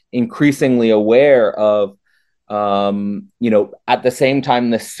increasingly aware of, you know, at the same time,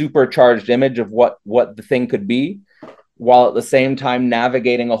 the supercharged image of what the thing could be, while at the same time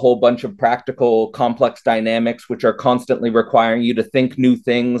navigating a whole bunch of practical, complex dynamics, which are constantly requiring you to think new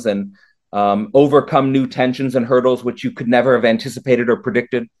things and overcome new tensions and hurdles, which you could never have anticipated or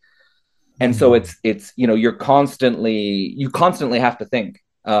predicted. And so it's you know, you constantly have to think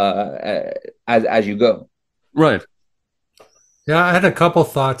as you go. Right. Yeah, I had a couple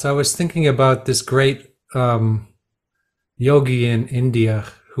thoughts. I was thinking about this great yogi in India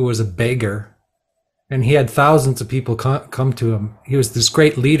who was a beggar, and he had thousands of people come to him. He was this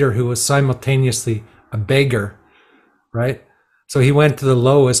great leader who was simultaneously a beggar, right? So he went to the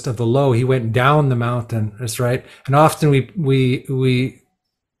lowest of the low. He went down the mountain. That's right. And often we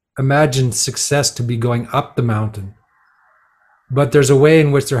imagine success to be going up the mountain, but there's a way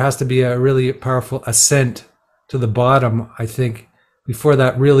in which there has to be a really powerful ascent to the bottom, I think, before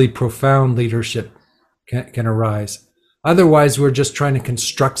that really profound leadership can arise. Otherwise, we're just trying to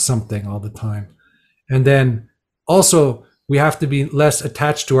construct something all the time. And then also, we have to be less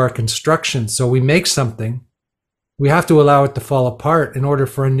attached to our construction. So we make something, we have to allow it to fall apart in order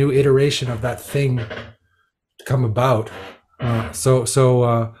for a new iteration of that thing to come about.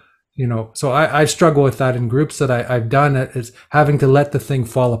 You know, so I struggle with that in groups that I've done, is having to let the thing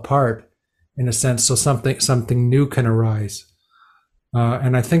fall apart in a sense, so something new can arise.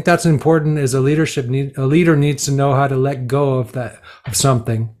 And I think that's important. As a leader needs to know how to let go of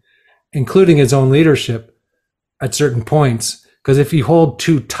something, including his own leadership at certain points. Because if you hold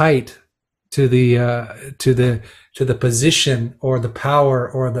too tight to the position or the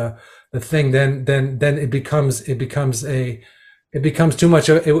power or the thing, then it becomes too much.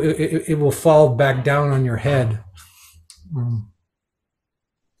 It will fall back down on your head.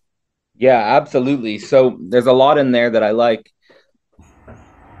 Yeah, absolutely. So there's a lot in there that I like.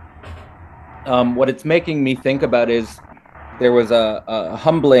 What it's making me think about is there was a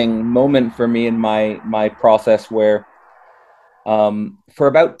humbling moment for me in my process where for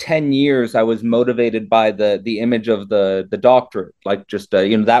about 10 years I was motivated by the image of the doctorate, like just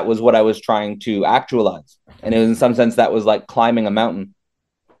you know, that was what I was trying to actualize, and it was, in some sense, that was like climbing a mountain.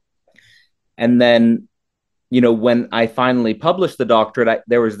 And then, you know, when I finally published the doctorate,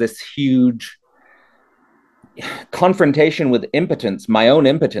 there was this huge confrontation with impotence, my own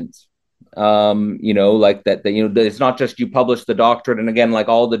impotence. You know, like that, you know, it's not just you publish the doctorate and again, like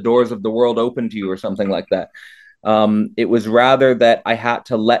all the doors of the world open to you or something like that. It was rather that I had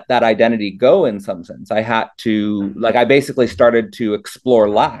to let that identity go in some sense. I had to, like, I basically started to explore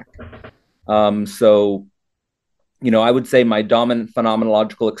lack. So, you know, I would say my dominant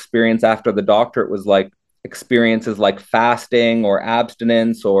phenomenological experience after the doctorate was like experiences like fasting or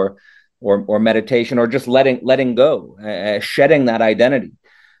abstinence or meditation, or just letting go, shedding that identity,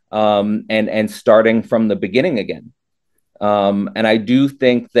 and starting from the beginning again. And I do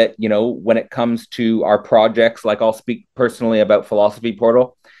think that, you know, when it comes to our projects, like I'll speak personally about Philosophy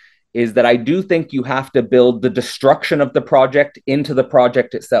Portal, is that I do think you have to build the destruction of the project into the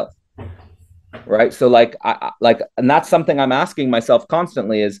project itself. Right. So and that's something I'm asking myself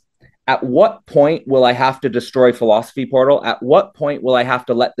constantly is, at what point will I have to destroy Philosophy Portal? At what point will I have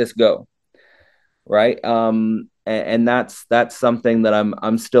to let this go? Right. And that's something that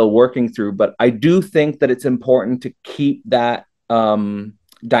I'm still working through. But I do think that it's important to keep that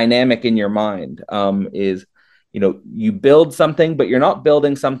dynamic in your mind. Is, you know, you build something, but you're not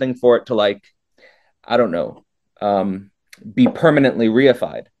building something for it to, like, I don't know, be permanently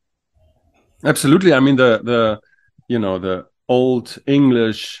reified. Absolutely. I mean, the you know, the old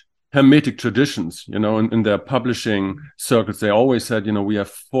English Hermetic traditions, you know, in their publishing circuits, they always said, you know, we have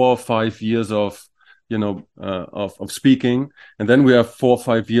 4 or 5 years of, you know, of speaking, and then we have 4 or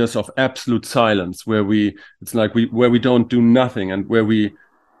 5 years of absolute silence, where it's like where we don't do nothing, and where we,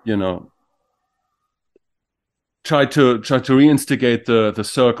 you know, try to reinstigate the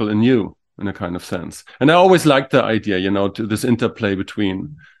circle anew, in a kind of sense. And I always liked the idea, you know, to this interplay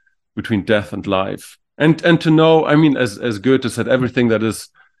between death and life, and to know, I mean, as Goethe said, everything that is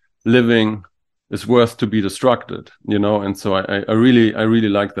living is worth to be destructed, you know. And so I really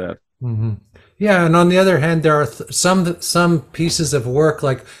like that. Mm-hmm. Yeah, and on the other hand, there are some pieces of work,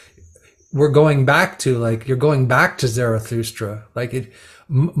 like we're going back to, like you're going back to Zarathustra. Like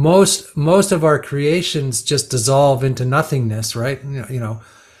most of our creations just dissolve into nothingness, right? You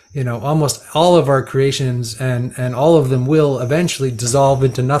know, almost all of our creations and all of them will eventually dissolve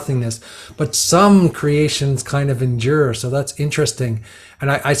into nothingness, but some creations kind of endure. So that's interesting.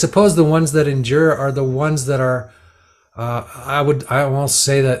 And I suppose the ones that endure are the ones that are, I won't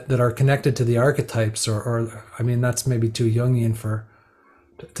say that are connected to the archetypes, or I mean, that's maybe too Jungian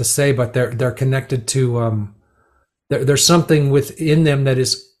to say, but they're connected to, there's something within them that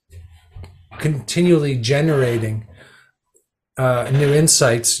is continually generating new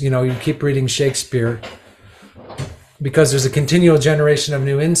insights. You know, you keep reading Shakespeare because there's a continual generation of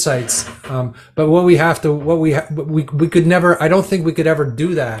new insights. But we could never, I don't think we could ever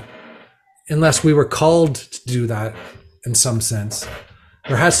do that unless we were called to do that in some sense.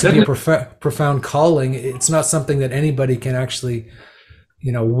 There has to be a profound calling. It's not something that anybody can actually,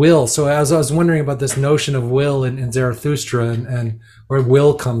 you know, will. So as I was wondering about this notion of will in Zarathustra, and where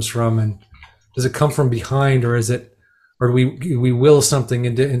will comes from, and does it come from behind, or is it, or do we will something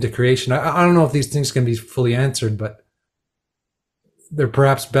into creation? I don't know if these things can be fully answered, but they're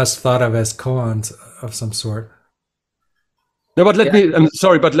perhaps best thought of as koans of some sort. No, but I'm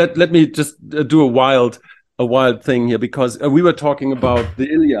sorry, but let me just do a wild thing here, because we were talking about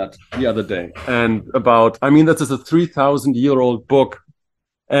the Iliad the other day, and about, I mean, this is a 3,000-year-old book,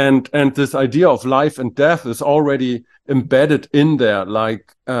 and this idea of life and death is already embedded in there,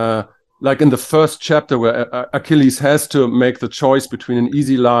 like in the first chapter, where Achilles has to make the choice between an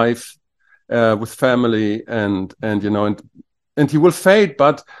easy life with family and you know, and he will fade,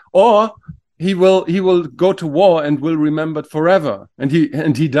 or he will go to war and will remember it forever, and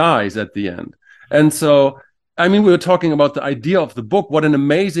he dies at the end. And so, I mean, we were talking about the idea of the book. What an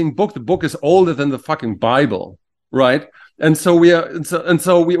amazing book! The book is older than the fucking Bible, right? And so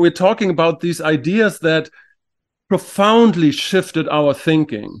we're talking about these ideas that profoundly shifted our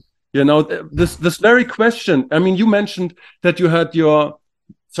thinking. You know, this very question. I mean, you mentioned that you had your.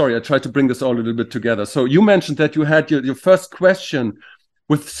 Sorry, I tried to bring this all a little bit together. So you mentioned that you had your first question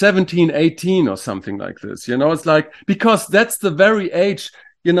with 17, 18 or something like this. You know, it's like, because that's the very age,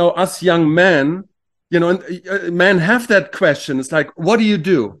 you know, us young men, you know, and men have that question. It's like, what do you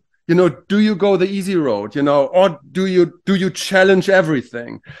do? You know, do you go the easy road, you know, or do you challenge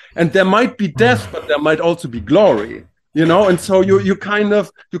everything? And there might be death, but there might also be glory, you know. And so you kind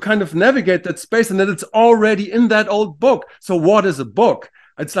of navigate that space, and then it's already in that old book. So what is a book?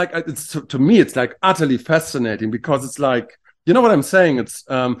 It's like, to me, it's like utterly fascinating, because it's like, you know what I'm saying? It's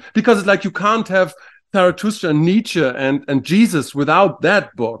because it's like you can't have Zarathustra and Nietzsche and Jesus without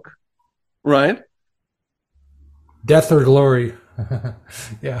that book, right? Death or glory.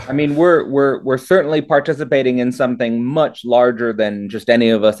 Yeah. I mean, we're certainly participating in something much larger than just any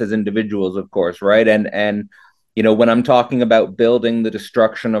of us as individuals, of course, right? And you know, when I'm talking about building the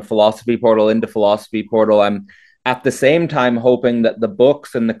destruction of Philosophy Portal into Philosophy Portal, I'm at the same time hoping that the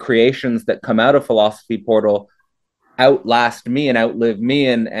books and the creations that come out of Philosophy Portal outlast me and outlive me,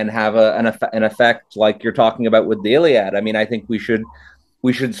 and have an effect like you're talking about with the Iliad. I mean, I think we should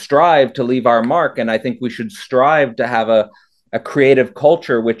strive to leave our mark, and I think we should strive to have a creative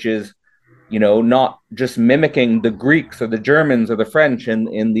culture which is, you know, not just mimicking the Greeks or the Germans or the French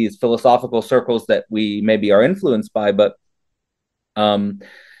in these philosophical circles that we maybe are influenced by, but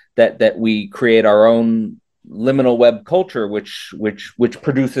that we create our own liminal web culture, which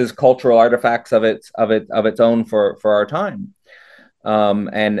produces cultural artifacts of its own for our time.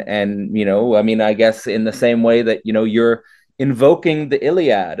 And you know, I mean, I guess in the same way that, you know, you're invoking the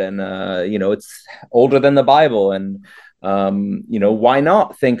Iliad, and you know, it's older than the Bible, and you know, why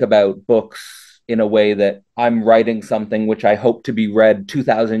not think about books in a way that I'm writing something which I hope to be read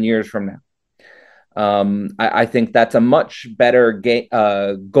 2,000 years from now. I think that's a much better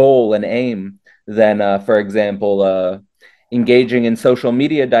goal and aim than, for example, engaging in social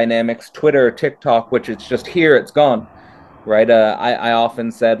media dynamics, Twitter, TikTok, which it's just here, it's gone, right? I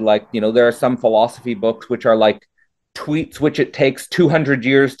often said, like, you know, there are some philosophy books which are like tweets which it takes 200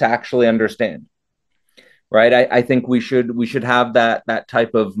 years to actually understand, right? I think we should have that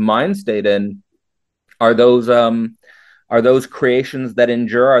type of mind state. And are those creations that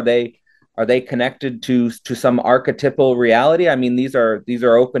endure, are they connected to some archetypal reality? I mean, these are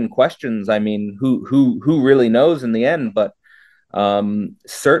open questions. I mean, who really knows in the end? But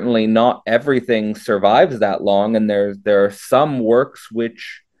certainly not everything survives that long, and there are some works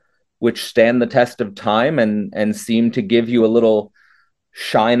which stand the test of time and seem to give you a little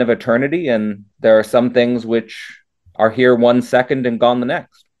shine of eternity, and there are some things which are here 1 second and gone the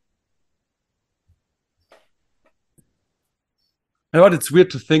next. But it's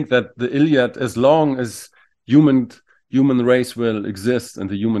weird to think that the Iliad, as long as human race will exist and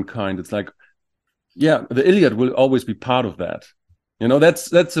the humankind, it's like, yeah, the Iliad will always be part of that. You know,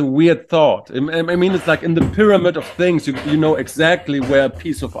 that's a weird thought. I mean, it's like in the pyramid of things, you know exactly where a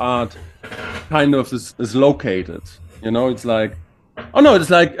piece of art kind of is located. You know, it's like, oh no, it's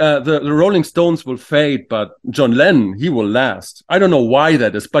like the Rolling Stones will fade, but John Lennon, he will last. I don't know why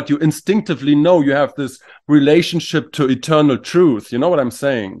that is, but you instinctively know you have this relationship to eternal truth. You know what I'm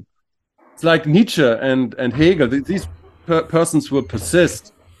saying? It's like Nietzsche and Hegel. These persons will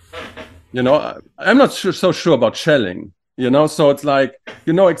persist. You know, I'm not so sure about Schelling. You know, so it's like,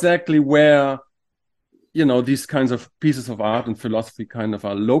 you know exactly where, you know, these kinds of pieces of art and philosophy kind of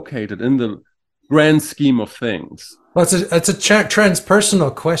are located in the grand scheme of things. Well, it's a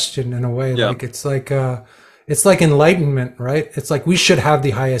transpersonal question in a way. Yeah. Like it's like enlightenment, right? It's like we should have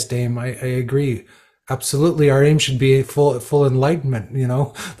the highest aim. I agree. Absolutely, our aim should be full enlightenment. You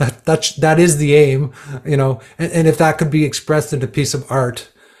know, that is the aim. You know, and if that could be expressed in a piece of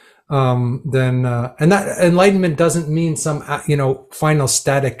art, then and that enlightenment doesn't mean some, you know, final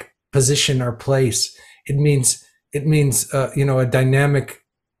static position or place. It means you know, a dynamic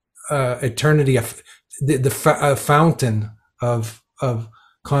eternity, the fountain of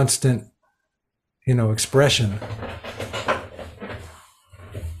constant, you know, expression.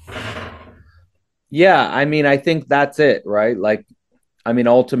 Yeah, I mean, I think that's it, right? Like, I mean,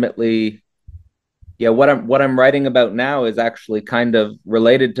 ultimately, yeah, what I'm writing about now is actually kind of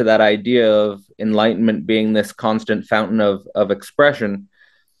related to that idea of enlightenment being this constant fountain of expression.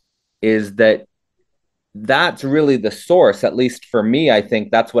 Is that's really the source, at least for me. I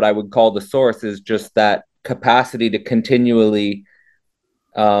think that's what I would call the source, is just that capacity to continually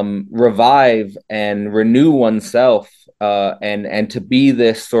revive and renew oneself, and to be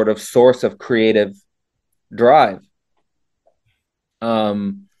this sort of source of creative drive.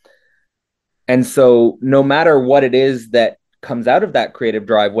 And so no matter what it is that comes out of that creative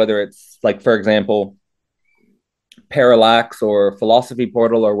drive, whether it's like, for example, Parallax or Philosophy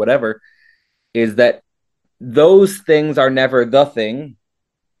Portal or whatever, is that those things are never the thing.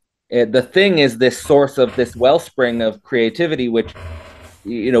 The thing is this source of this wellspring of creativity, which,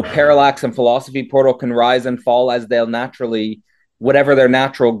 you know, Parallax and Philosophy Portal can rise and fall as they'll naturally, whatever their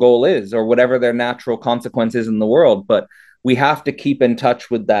natural goal is or whatever their natural consequence is in the world. But we have to keep in touch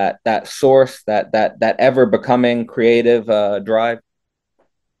with that source, that ever becoming creative drive.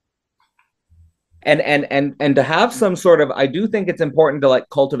 And to have some sort of, I do think it's important to like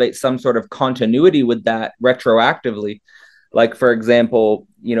cultivate some sort of continuity with that retroactively. Like, for example,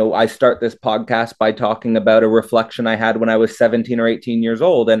 you know, I start this podcast by talking about a reflection I had when I was 17 or 18 years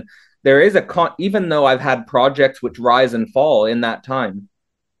old. And there is even though I've had projects which rise and fall in that time,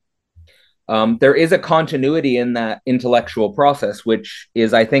 there is a continuity in that intellectual process, which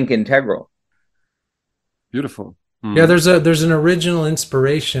is, I think, integral. Beautiful. Yeah, there's an original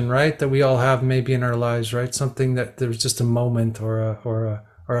inspiration, right, that we all have maybe in our lives, right? Something that there's just a moment or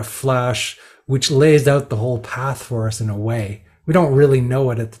a flash which lays out the whole path for us in a way. We don't really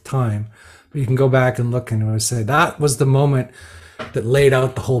know it at the time, but you can go back and look and say that was the moment that laid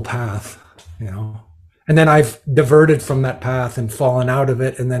out the whole path, you know. And then I've diverted from that path and fallen out of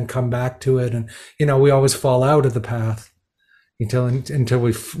it and then come back to it. And, you know, we always fall out of the path until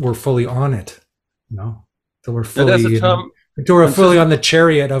we're fully on it, you know. So we're fully. There's a term We're fully on the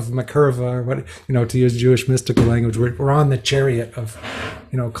chariot of Makurva, or what, to use Jewish mystical language. We're on the chariot of,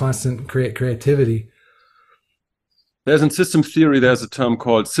 constant creativity. There's in system theory, there's a term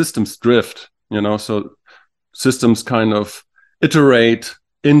called systems drift, so systems kind of iterate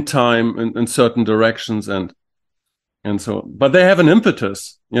in time in certain directions and so, but they have an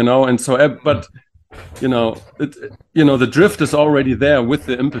impetus, and so, but, the drift is already there with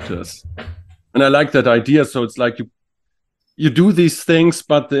the impetus. And I like that idea. So it's like you do these things,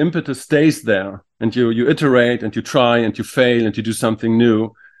 but the impetus stays there, and you iterate and you try and you fail and you do something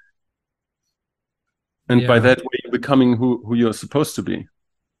new. And by that way, you're becoming who you're supposed to be.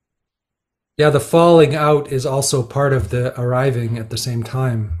 Yeah, the falling out is also part of the arriving at the same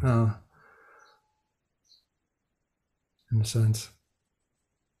time, in a sense.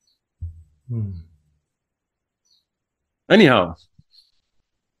 Anyhow.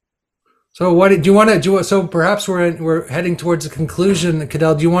 So what do you want to do? So perhaps we're heading towards a conclusion.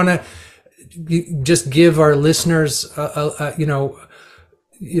 Cadell, do you want to just give our listeners, a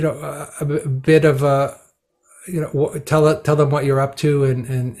bit of a, tell them what you're up to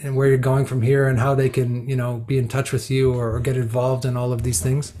and where you're going from here and how they can, be in touch with you or get involved in all of these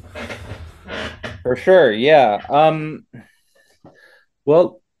things? For sure. Yeah.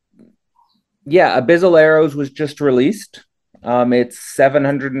 Well, yeah, Abyssal Arrows was just released. It's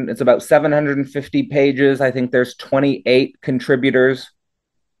about 750 pages. I think there's 28 contributors.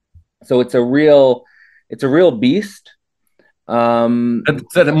 So it's a real beast.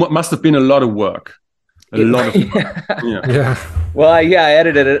 That must have been a lot of work. Yeah. Well, I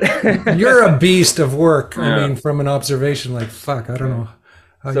edited it. You're a beast of work. Yeah. I mean, from an observation, like, fuck, I don't know.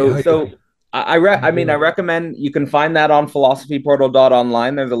 I recommend you can find that on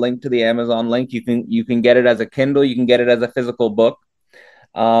philosophyportal.online. There's a link to the Amazon link. You can get it as a Kindle. You can get it as a physical book.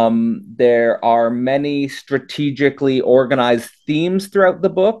 There are many strategically organized themes throughout the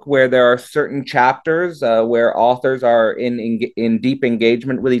book where there are certain chapters where authors are in deep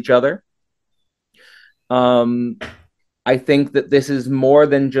engagement with each other. I think that this is more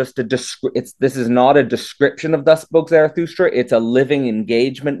than just this is not a description of Thus Spoke Zarathustra. It's a living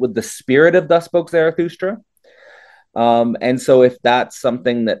engagement with the spirit of Thus Spoke Zarathustra. And so if that's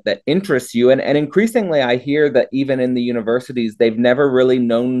something that interests you, and increasingly I hear that even in the universities, they've never really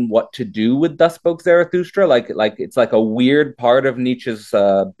known what to do with Thus Spoke Zarathustra. Like it's like a weird part of Nietzsche's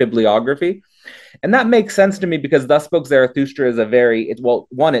bibliography. And that makes sense to me because Thus Spoke Zarathustra is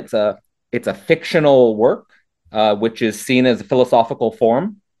it's a fictional work. Which is seen as a philosophical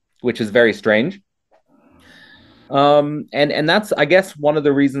form, which is very strange. And that's, I guess, one of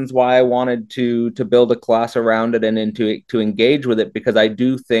the reasons why I wanted to build a class around it and to engage with it, because I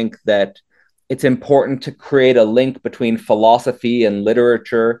do think that it's important to create a link between philosophy and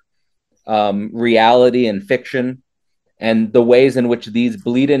literature, reality and fiction, and the ways in which these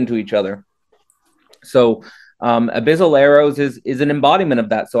bleed into each other. So Abyssal Arrows is an embodiment of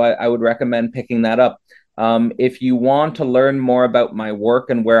that. So I would recommend picking that up. If you want to learn more about my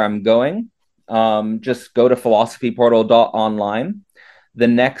work and where I'm going, just go to philosophyportal.online. The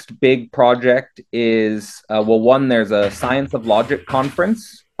next big project is, there's a Science of Logic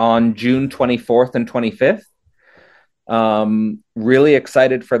conference on June 24th and 25th. Really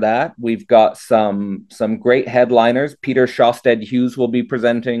excited for that. We've got some great headliners. Peter Shosted Hughes will be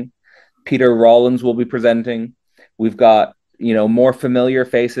presenting. Peter Rollins will be presenting. We've got, more familiar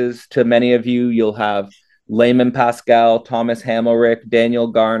faces to many of you. You'll have Layman Pascal, Thomas Hammelrick, Daniel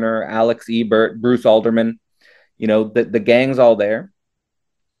Garner, Alex Ebert, Bruce Alderman. The gang's all there.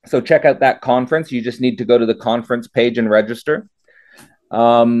 So check out that conference. You just need to go to the conference page and register.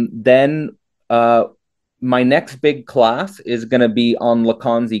 Then my next big class is going to be on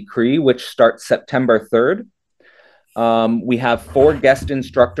Lacan's Cree, which starts September 3rd. We have 4 guest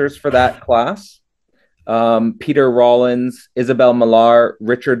instructors for that class. Peter Rollins, Isabel Millar,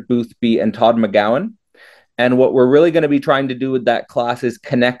 Richard Boothby, and Todd McGowan. And what we're really going to be trying to do with that class is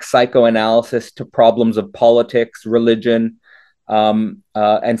connect psychoanalysis to problems of politics, religion,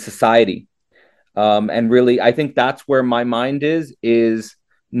 and society. And really, I think that's where my mind is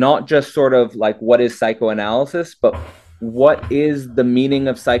not just sort of like what is psychoanalysis, but what is the meaning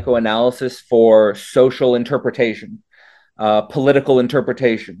of psychoanalysis for social interpretation, political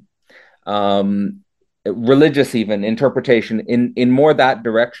interpretation, religious even interpretation in more that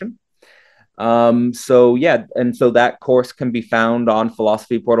direction. So that course can be found on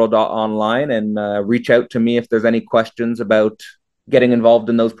philosophyportal.online, and reach out to me if there's any questions about getting involved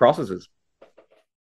in those processes.